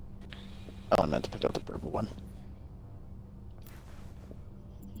 Oh, I meant to pick up the purple one.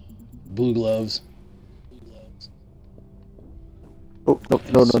 Blue gloves. Oh, no.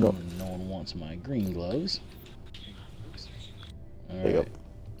 Assuming no one wants my green gloves. There you go.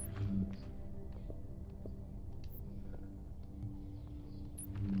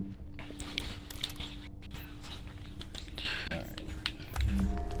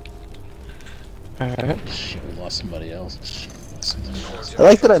 Alright. Shit, we lost somebody else. I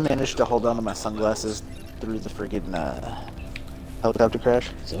like that I managed to hold on to my sunglasses through the friggin' helicopter crash.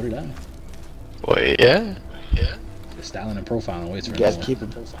 So did I. Wait, yeah? The styling and profiling waits for You guys no one. keep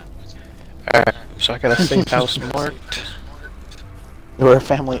them. Alright, so I got a safe house marked. They were a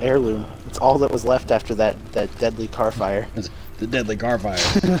family heirloom. It's all that was left after that deadly car fire. It's the deadly car fire.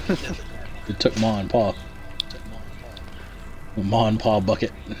 It took Ma and Pa. Ma and Pa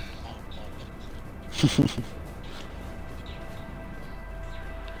bucket.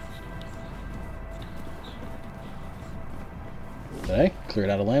 Hey, cleared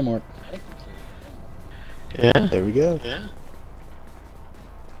out a landmark. Yeah? There we go. That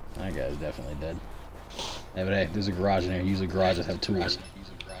guy's definitely dead. Hey, but hey, there's a garage in here. Usually garages have tools.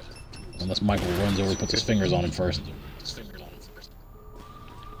 Unless Michael runs over and puts his fingers on him first.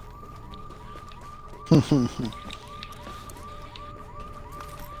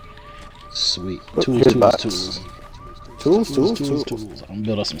 Sweet. Oh, Tools, here's tools, box. tools. Tools. I'm gonna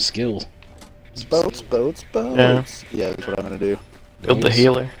build up some skills. Boats. Yeah. Yeah, that's what I'm gonna do. Build the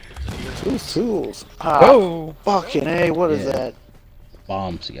healer. Tools. Ah, Oh! fucking A, what is Yeah. that?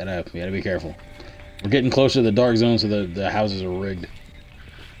 Bombs. You gotta be careful. We're getting closer to the dark zone, so the houses are rigged.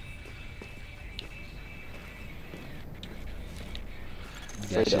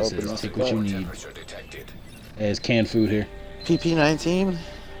 Afraid to Gotcha, open says, this take what you box. need. Temperature detected. Hey, there's canned food here. PP-19?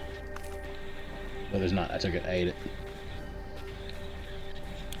 But there's not. I took it. I ate it.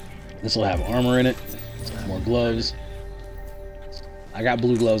 This will have armor in it. More gloves. I got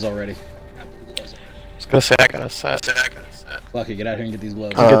blue gloves already. I was gonna say I got a set. Fuck it, get out here and get these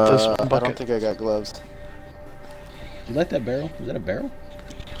gloves. Get this I bucket. don't think I got gloves. You like that barrel? Is that a barrel?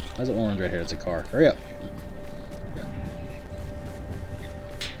 Why's it orange right here? It's a car. Hurry up.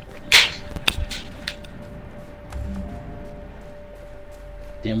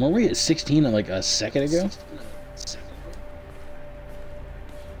 Damn, were we at 16 like a second ago?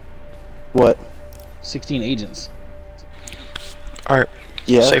 What? 16 agents. Alright,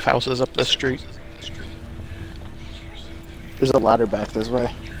 Yeah, safe house is up the street. there's a ladder back this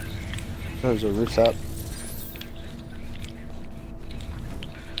way. There's a rooftop.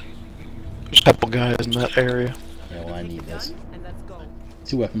 There's a couple guys in that area. Yeah, well, I need this.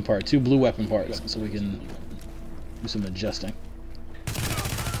 Two blue weapon parts, so we can do some adjusting.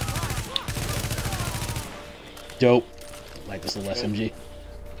 Dope. Like this little SMG.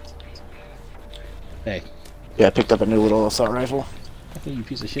 Hey, Yeah, I picked up a new little assault rifle. I think you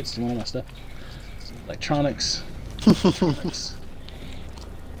piece of shit stealing all my stuff. Electronics.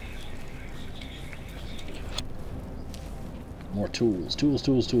 More tools.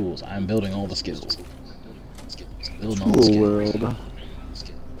 Tools. I'm building all the skills. Building all the Cool skills. world.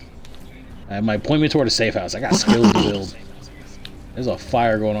 My point me toward a safe house. I got skills to build. There's a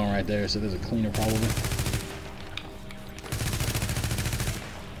fire going on right there, so there's a cleaner probably.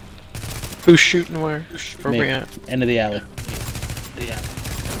 Who's shooting where? Where Me. we at? End of the alley.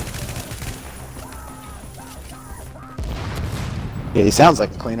 Yeah, he sounds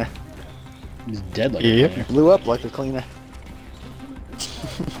like a cleaner. He's dead like Yep. a cleaner. Blew up like a cleaner.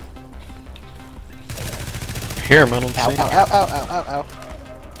 Here, man, I'm Ow, seeing. ow, ow, ow, ow, ow, ow.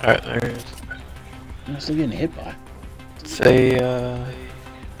 Alright, there it is. I'm still getting hit by. Say, a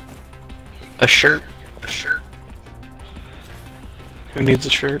shirt. Who needs a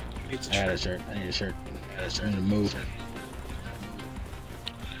shirt? I got a shirt. I need a shirt. I need to move.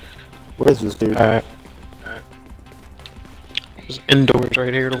 Where's this dude? Alright. There's indoors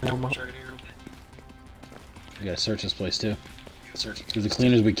right here to warm up. We gotta search this place too. Because the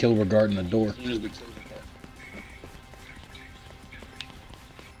cleaners we killed were guarding the door.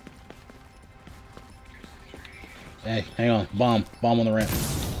 Hey, hang on. Bomb on the ramp.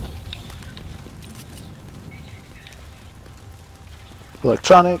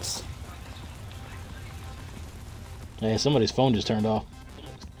 Electronics. Hey, somebody's phone just turned off.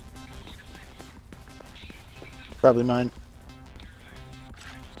 Probably mine.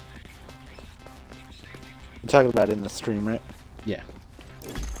 You're talking about in the stream, right? Yeah.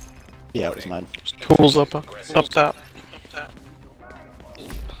 Yeah, it was mine. Tools up top.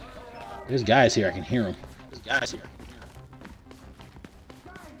 There's guys here. I can hear them.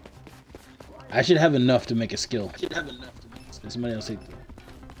 I should have enough to make a skill. Did somebody else say?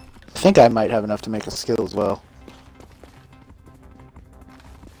 I think I might have enough to make a skill as well.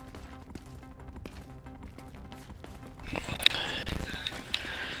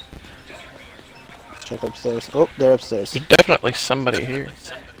 Check upstairs. Oh, they're upstairs. There's definitely somebody here.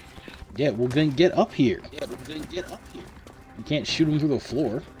 Yeah, well then get up here. You can't shoot them through the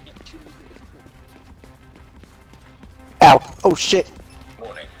floor. Ow! Oh shit!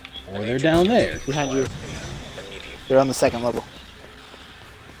 Warning. Or they're down there. Behind you. They're on the second level.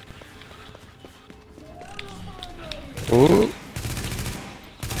 Ooh.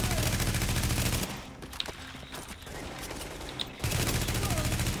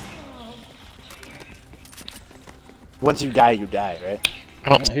 Once you die, right? I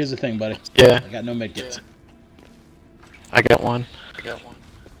don't. Here's the thing, buddy. Yeah, I got no medkits. I got one.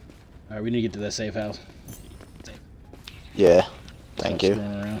 Alright, we need to get to that safe house. Yeah. Thank Stop you.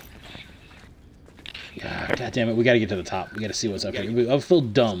 screwing around. God damn it, we gotta get to the top. We gotta see what's up here. I feel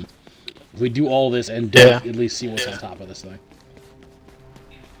dumb if we do all this and don't at least see what's on top of this thing.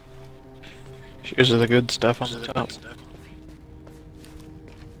 Here's the good stuff on the top.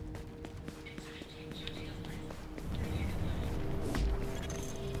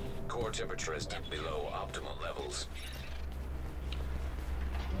 Core temperature is below optimal levels.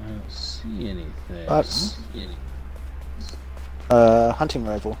 I don't see anything. That's hunting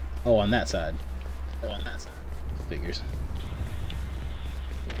rifle. Oh, on that side. Figures.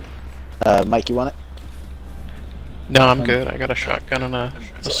 Mike, you want it? No, I'm good. I got a shotgun and a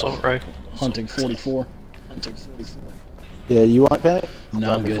assault rifle. Hunting 44. Yeah, you want it?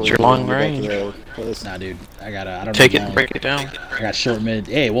 No, I'm good. It's your long range. Nah, dude. I don't Take know it and break it down. I got short mid.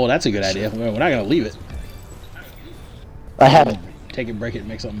 Hey, well, that's a good idea. We're not gonna leave it. I have it. Take it, break it, and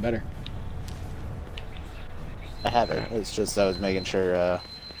make something better. I have it. It's just I was making sure.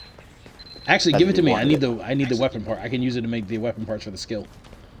 Actually, That's give it to what me. you I need the weapon part. I can use it to make the weapon parts for the skill.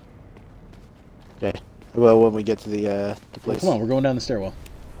 Okay. Well, when we get to the Well, place. come on, we're going down the stairwell.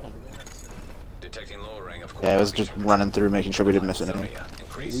 Detecting lowering of core Yeah, I was body just running through, making sure we didn't miss anything. thermia We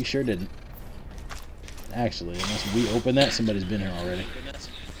increased. sure didn't. Actually, unless we open that, somebody's been here already.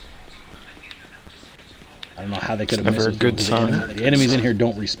 I don't know how they could have It's missed never a us, good because sign. The enemies in here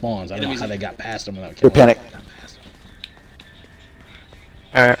don't respawn. So I don't know how they got past them without Your killing panic.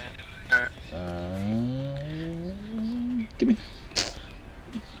 Alright. Give me.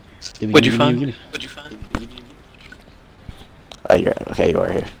 What'd you find? Give me. Oh, you're okay. You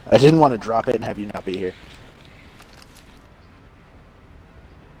are here. I didn't want to drop it and have you not be here.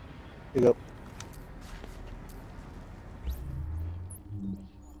 Here you go.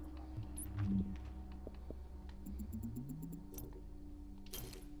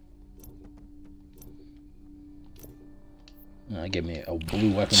 Give me a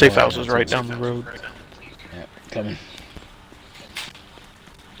blue weapon. Safe bar. house is right down the road. Yeah, coming.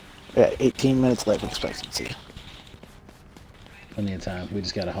 Yeah, 18 minutes life expectancy. Plenty of time. We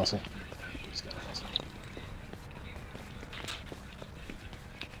just gotta hustle.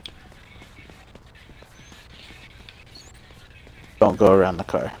 Don't go around the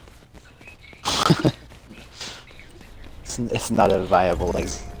car. It's not a viable like.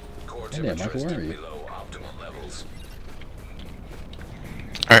 Core Hey there, temperature Michael, is where are you? below optimal levels.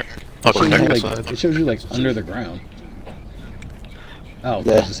 Alright. I'll It shows, protect you, this like, side. it shows you like under the ground. Oh, Yeah.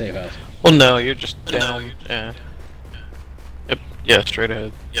 there's the safe house. Well, no, you're just down. Yeah. Yep. Yeah, straight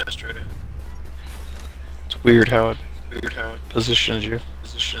ahead. It's weird how it positions you.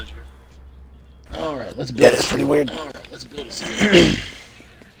 All right, let's build. Yeah, that's pretty weird.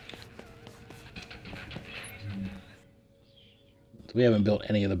 We haven't built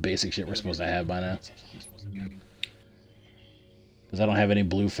any of the basic shit we're supposed to have by now. Because I don't have any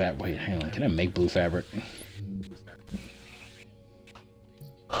blue fabric. Wait, hang on. Can I make blue fabric?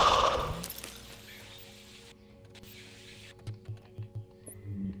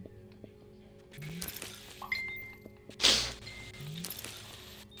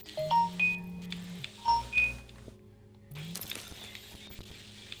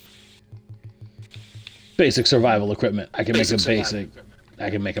 Basic survival equipment. I can make a basic. I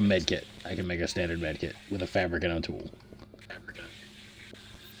can make a med kit. I can make a standard med kit with a fabric and a tool.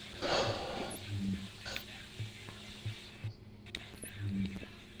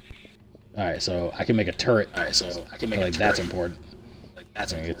 Alright, so I can make a turret. Alright, so I can make like that's important.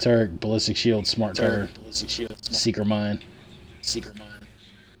 A turret, ballistic shield, smart turret, seeker mine.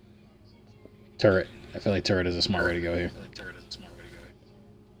 Turret. I feel like turret is a smart way to go here.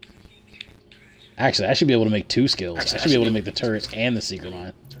 Actually, I should be able to make 2 skills. I should be able to make the turret and the seeker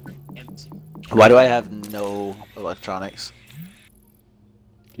mine. Why do I have no electronics?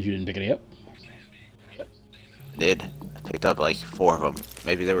 Because you didn't pick any up. Did. I picked up like 4 of them.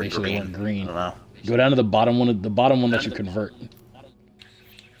 Maybe they were Make sure they green. weren't green. I don't know. Go down to the bottom one. The bottom one that you convert.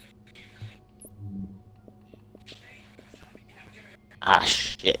 Ah,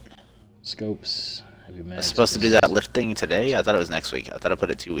 shit. Scopes. Heavy I mag, was supposed to do that lift thing today? I thought it was next week. I thought I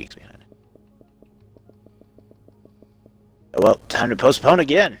put it 2 weeks behind. Oh, well, time to postpone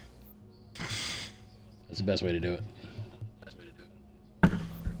again. That's the best way to do it.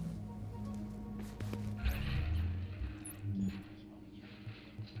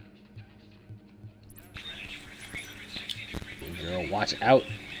 Girl, watch out.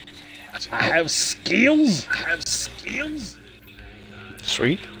 I have skills.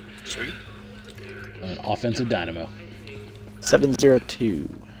 Sweet. I'm an offensive dynamo. 702.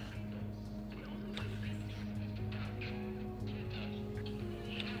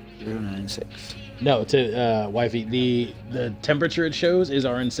 .096. No, to wifey, the temperature it shows is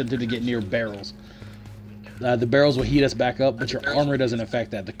our incentive to get near barrels. The barrels will heat us back up, but your armor doesn't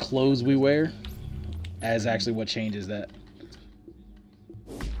affect that. The clothes we wear is actually what changes that.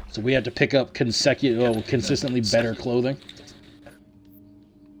 So we have to pick up consistently better clothing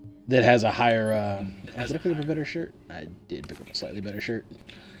that has a higher. Did I pick up a better shirt? I did pick up a slightly better shirt.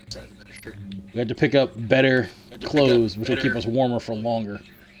 We have to pick up better clothes, which will keep us warmer for longer.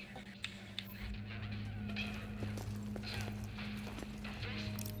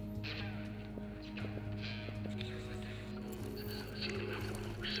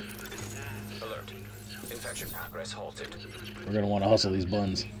 Alert. Infection progress halted. We're gonna want to hustle these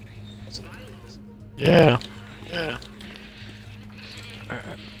buns. Yeah. Alright. Where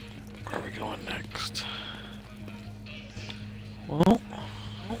are we going next? Well,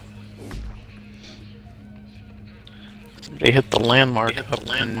 they hit the landmark up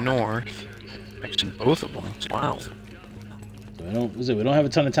in north. Actually, both of them. Wow. So we don't have a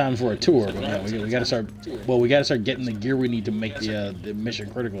ton of time for a tour, but man, we gotta start. Well, we gotta start getting the gear we need to make the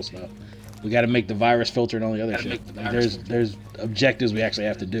mission critical stuff. We gotta make the virus filter and all the other shit. Like, there's objectives we actually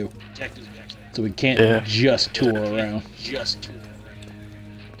have to do. So we can't just tour around.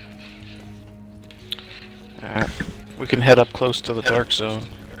 Alright. We can head up close to the dark zone.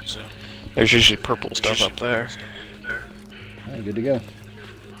 There's usually purple stuff up there. All right, good to go.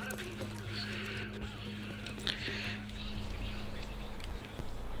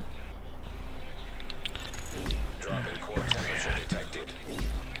 Drop in core temperature detected.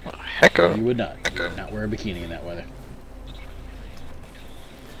 Hecka. You would not. You would not wear a bikini in that weather.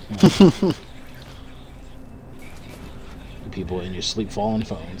 People in your sleep falling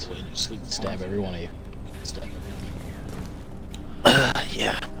phones. Stab every one of you.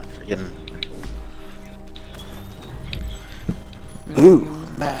 Yeah. Freaking. Ooh,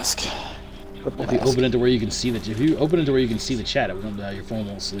 mask. Purple If you mask. open it to where you can see the chat, it won't, your phone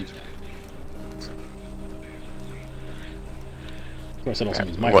won't sleep. Of course, that also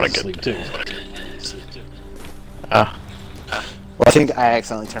means my Wanna phone's get- asleep too. Ah. Well, I think I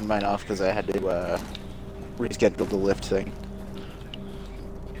accidentally turned mine off because I had to reschedule the lift thing.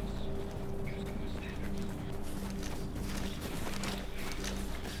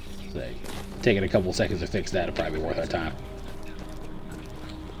 So, taking a couple seconds to fix that will probably be worth our time.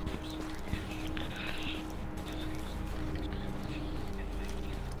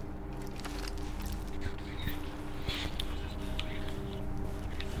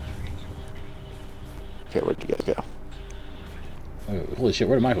 Okay, where'd you guys go? Oh, holy shit,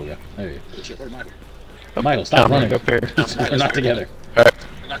 where did Michael go? There you go. Michael, stop I'm running. up here. We're not together. Alright.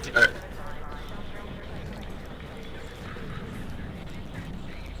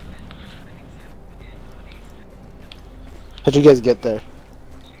 How'd you guys get there?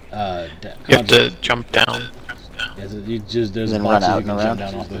 You have to jump down. Yes, you just, there's And then boxes run out you can and jump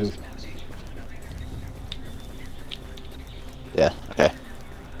around? down off the hoof. Yeah, okay.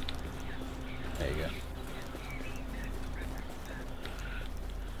 There you go.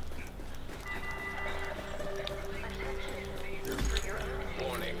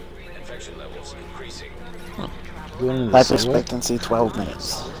 Warning. Infection levels increasing. Going into the Life subway? expectancy 12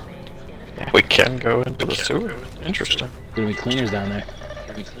 minutes. We can go into the sewer. Interesting. Gonna be cleaners down there.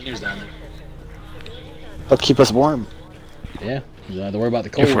 They'll keep us warm. Yeah, you don't have to worry about the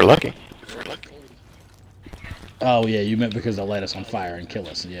cold. If we're lucky. Oh yeah, you meant because they'll light us on fire and kill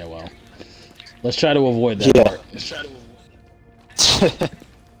us. Yeah, well, let's try to avoid that Yeah. part.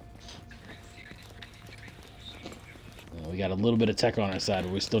 We got a little bit of tech on our side,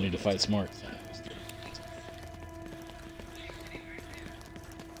 but we still need to fight smart.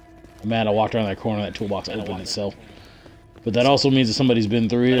 I'm mad I walked around that corner, that toolbox opened itself. But that also means that somebody's been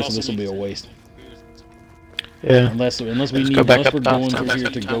through here, so this will be a waste. Yeah. Unless we're up going top, through here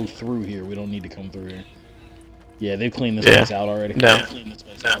to go through here, we don't need to come through here. Yeah, they've cleaned this place out already. No.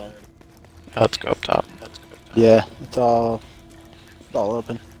 Let's go up top. Yeah, it's all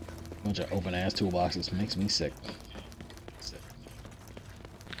open. Bunch of open ass toolboxes makes me sick.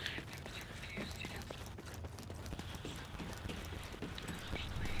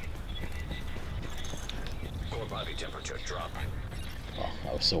 Core body temperature drop. Oh,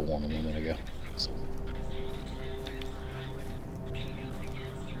 I was so warm a minute ago.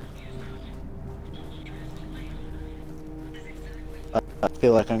 I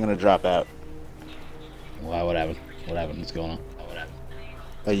feel like I'm gonna drop out. Why? What happened? What happened? What's going on?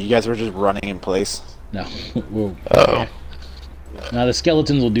 You guys were just running in place. No. Whoa. Uh-oh. Now the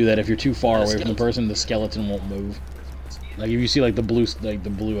skeletons will do that. If you're too far away from the person, the skeleton won't move. Like if you see like the blue through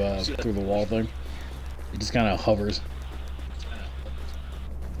the wall thing, it just kind of hovers.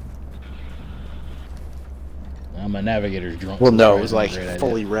 My navigator's drunk. Well, so no, it's it was probably like not a great idea.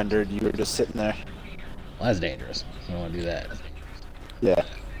 fully rendered. You were just sitting there. Well, that's dangerous. I don't want to do that. Yeah.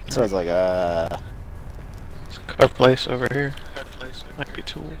 So I was like, Car place over here. Might be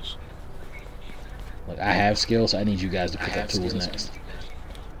tools. Look, I have skills. So I need you guys to pick up tools next.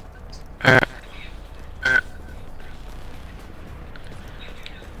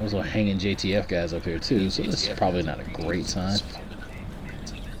 Those are hanging JTF guys up here too, so this is probably not a great sign.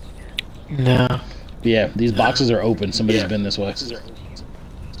 No. But yeah, these boxes are open. Somebody's been this way.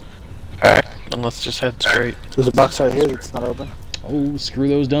 Alright, then let's just head straight. there's a box right here that's not open. Oh, screw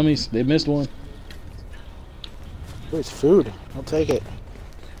those dummies. They missed one. Where's food? I'll take it.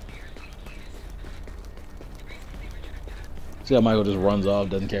 See how Michael just runs off,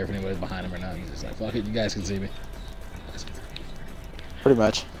 doesn't care if anybody's behind him or not. He's just like, fuck it, you guys can see me. Pretty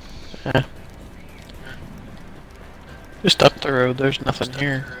much. Just up the road, there's nothing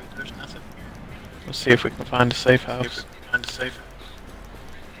here. Let's see if we can find a safe house.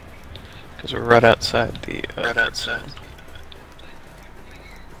 Because we're right outside the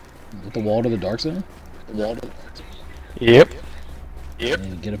With the wall to the dark zone? Yep.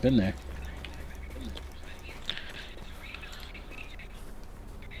 And get up in there.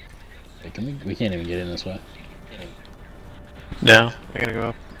 Hey, we can't even get in this way. No, I gotta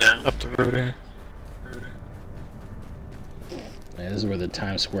go up the road here. Yeah, this is where the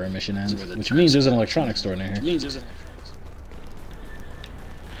Times Square mission ends, which means there's an electronics store near here.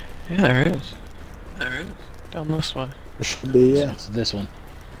 Yeah, there is. Down this way. There should be, yeah. It's this one.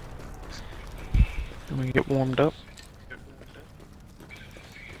 And we can get warmed up.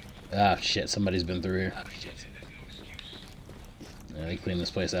 Ah, shit, somebody's been through here. Yeah, they cleaned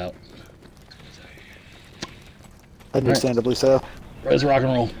this place out. Understandably so. Let's rock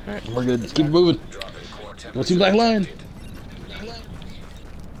and roll. We're good. Let's keep it moving. Go Team Black Lion.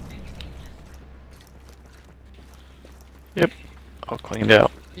 Yep. All cleaned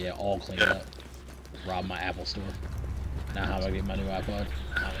out. Yeah, all cleaned up. Robbed my Apple store. Now how do I get my new iPod?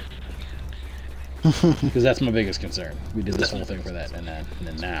 Because that's my biggest concern. We did this whole thing for that, and then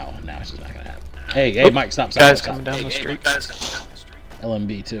now it's just not gonna happen. Hey, Mike, stop! Guys Stop. coming down the street.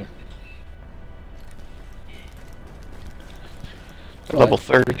 LMB too. Level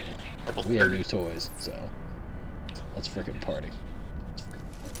 30. We have new toys, so let's frickin' party.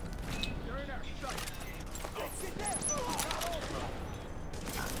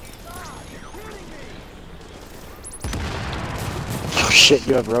 Oh shit,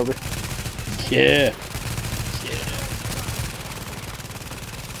 you have Rover? Yeah.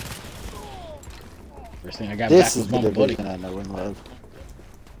 First thing I got This back is was the my buddy. division I know and love.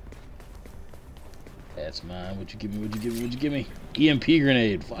 That's mine. What'd you give me? What'd you give me? EMP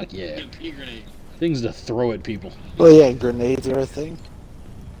grenade. Fuck yeah. Things to throw at people. Well, yeah, grenades are a thing.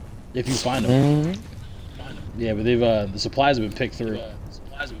 If you find them. Mm-hmm. Yeah, but they've the supplies have been picked through.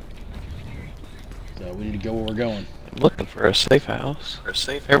 So we need to go where we're going. I'm looking for a safe house.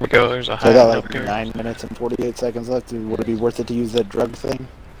 There we go, there's a So I got hideout like here. 9 minutes and 48 seconds left. Would it be worth it to use that drug thing?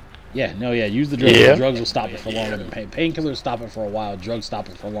 Yeah, no, yeah. Use the drugs. Yeah. The drugs will stop it for longer than pain. Painkillers stop it for a while. Drugs stop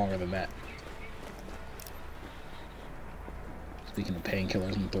it for longer than that. Speaking of painkillers,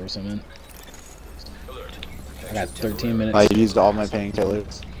 I'm gonna throw some in. I got 13 minutes. I used all my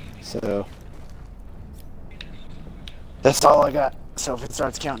painkillers, so that's all I got. So if it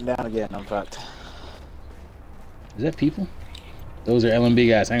starts counting down again, I'm fucked. Is that people? Those are LMB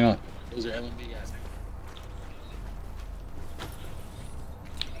guys. Hang on.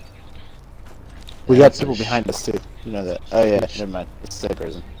 We got That's people a behind us too. You know that. Oh yeah, never mind. It's the same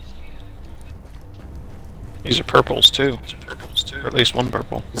person. These are purples too. Or at least one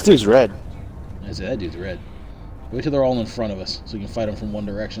purple. This dude's red. I said that dude's red. Wait till they're all in front of us, so we can fight them from one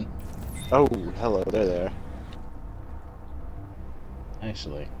direction. Oh, hello, they're there.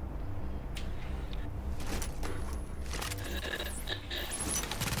 Actually.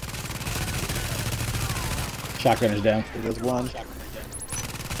 Shotgunner's down. There's one.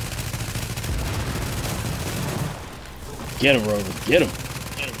 Get him, Rover. Get him.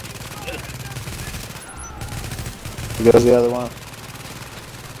 Here goes the other one.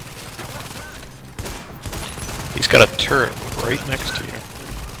 He's got a turret right next to you.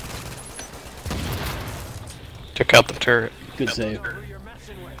 Took out the turret. Good save.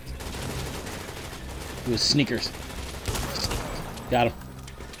 With sneakers. Got him.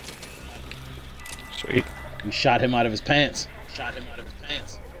 Sweet. We shot him out of his pants.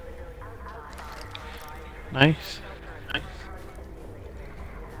 Nice.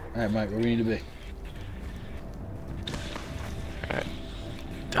 Alright, Mike, where we need to be? Alright.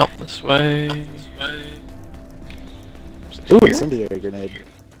 Down this way. Ooh, incendiary grenade.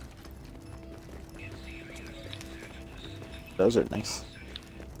 Those are nice.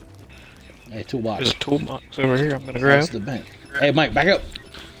 Hey, toolbox. There's a toolbox over here I'm gonna That's grab. the bank. Hey, Mike, back up.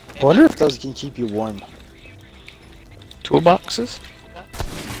 I wonder if those can keep you warm. Toolboxes?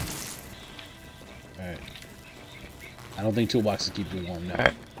 Alright. I don't think toolboxes keep you warm now.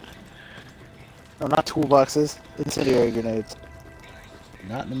 Alright. No, not toolboxes. Incendiary grenades.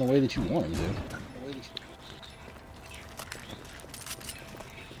 Not in the way that you want them to.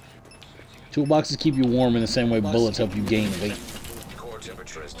 Toolboxes keep you warm in the same way bullets help you gain weight. Core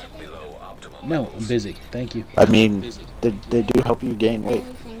temperature is below optimal. No, I'm busy. Thank you. I mean, they do help you gain weight.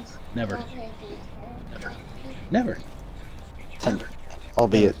 Never. Never.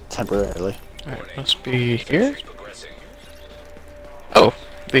 Albeit temporarily. Alright, must be here? Oh,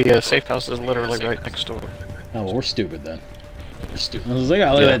 the safe house is literally right next door. Oh, well, we're stupid then. We're stupid. Look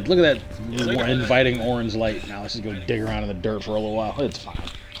at that inviting orange light. Now let's just go dig around in the dirt for a little while. It's fine.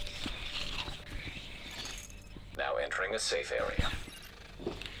 Now entering a safe area.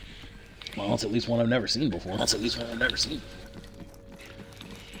 Well, it's at least one I've never seen before. I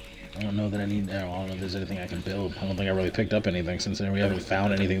don't know that I don't know if there's anything I can build. I don't think I really picked up anything since then. We haven't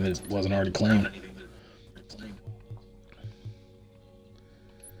found anything that wasn't already claimed.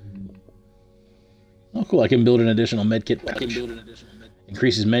 Oh, cool. I can build an additional medkit pouch.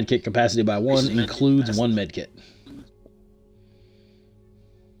 Increases medkit capacity by 1, includes 1 medkit.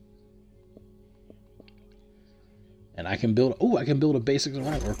 And I can build, I can build a basic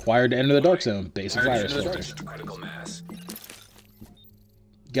survival. Required to enter the dark zone. Basic virus filter. Critical mass.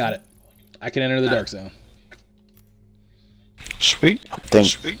 Got it. I can enter the dark zone. Sweet.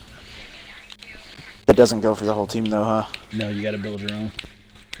 Think that doesn't go for the whole team though, huh? No, you gotta build your own.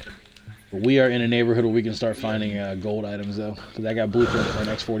 But we are in a neighborhood where we can start finding gold items though. Because I got blueprint for an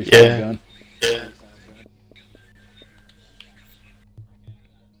X45 gun. Yeah.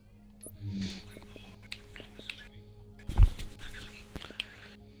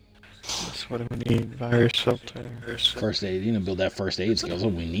 What do we need? Virus filter. First aid. You know, build that first aid skill. That's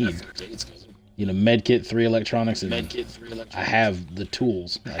what we need. You know, medkit, 3 electronics, and I have the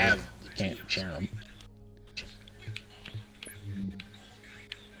tools. I can't share them.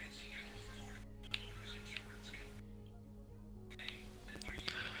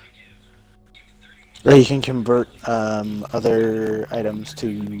 Or you can convert other items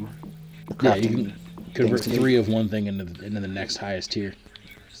to Yeah, you can crafting convert things. 3 of one thing into the next highest tier.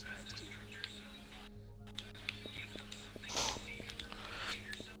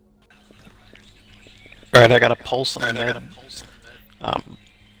 Alright, I got a pulse on that.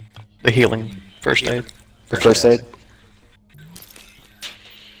 The healing first aid. The first aid.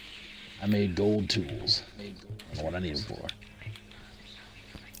 I made gold tools. I don't know what I need them for.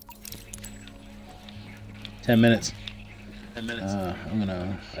 10 minutes. I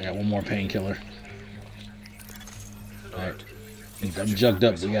got one more painkiller. Alright. I'm jugged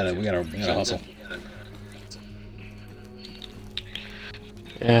up. We gotta hustle.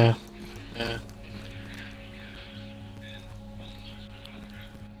 Yeah.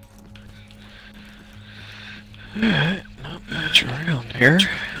 Alright, not much around here.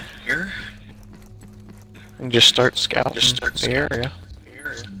 And just start scouting the area.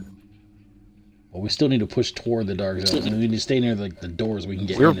 Well, we still need to push toward the dark zone. We need to stay near the doors we can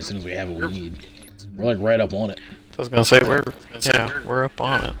get in as soon as we have what we need. We're like right up on it. I was gonna say we're up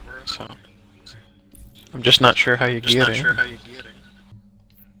on it. So I'm just not sure how you get in.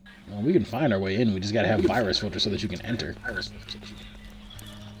 Well, we can find our way in. We just gotta have virus filter so that you can enter.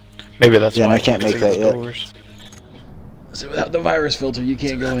 Maybe that's Yeah, why I can't make that yet. doors. So without the virus filter, you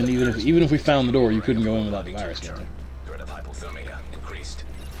can't go in. Even if we found the door, you couldn't go in without the virus filter. Threat of hypothermia increased.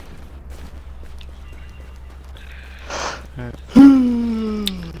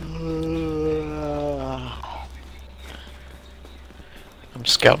 I'm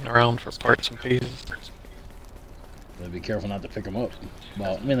scouting around for parts and pieces. But be careful not to pick them up.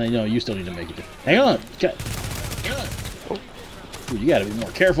 Well, I mean, you know, you still need to make it. Hang on. Ooh, you gotta be more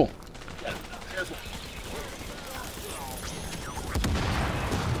careful.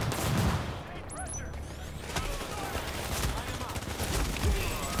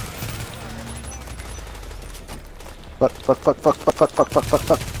 Fuck.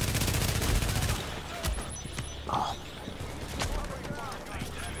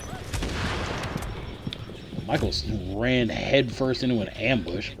 Michael ran headfirst into an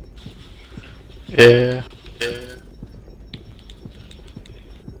ambush. Yeah.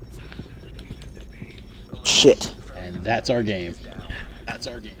 Shit. And that's our game.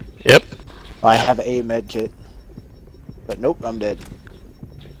 Yep. I have a med kit. But nope, I'm dead.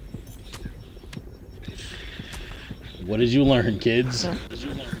 What did you learn, kids?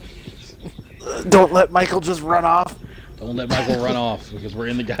 Don't let Michael just run off. Don't let Michael run off, because we're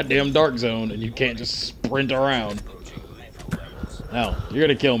in the goddamn dark zone and you can't just sprint around. No, you're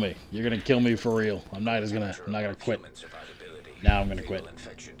gonna kill me. You're gonna kill me for real. I'm not gonna quit. Now I'm gonna quit.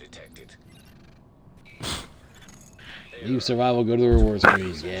 Leave survival, go to the reward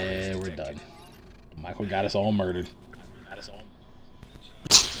screen. Yeah, we're done. Michael got us all murdered.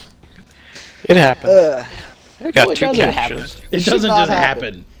 It happened. I got Well, it 2 doesn't captures. It should doesn't not just happen.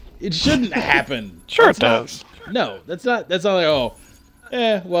 happen. It shouldn't happen. Sure That's it does. No, that's not like, oh,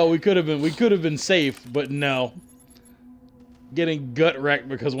 well, we could have been safe, but no. Getting gut wrecked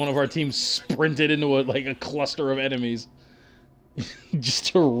because one of our teams sprinted into a cluster of enemies just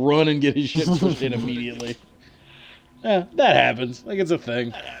to run and get his shit pushed in immediately. Yeah, that happens. Like, it's a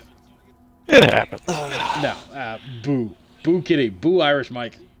thing. It happened. No, boo. Boo kitty. Boo Irish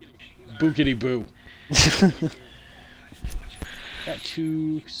Mike. Boo kitty boo. Got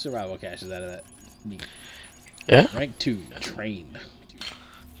 2 survival caches out of that. Neat. Yeah. Rank 2, train.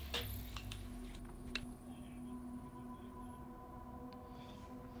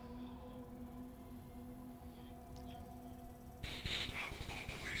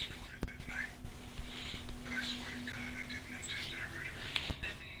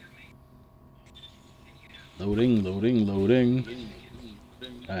 Loading.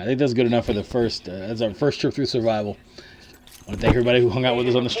 I think that's good enough for the first. That's our first trip through survival. I want to thank everybody who hung out with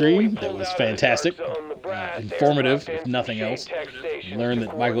us on the stream. That was fantastic. Informative, if nothing else. Learned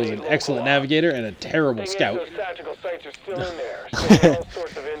that Michael is an excellent navigator and a terrible scout.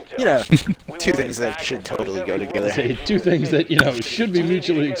 You know, 2 things that should totally go together. Say 2 things that, you know, should be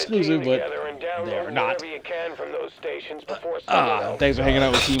mutually exclusive, but they are not. Thanks for hanging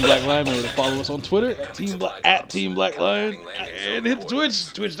out with Team Black Lion. Remember to follow us on Twitter at Team Black Lion, and hit the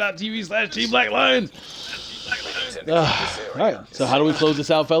Twitch, twitch.tv/Team Black Lion. Alright, so how do we close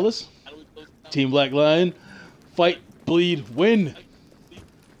this out, fellas? Team Black Lion, fight, bleed, win.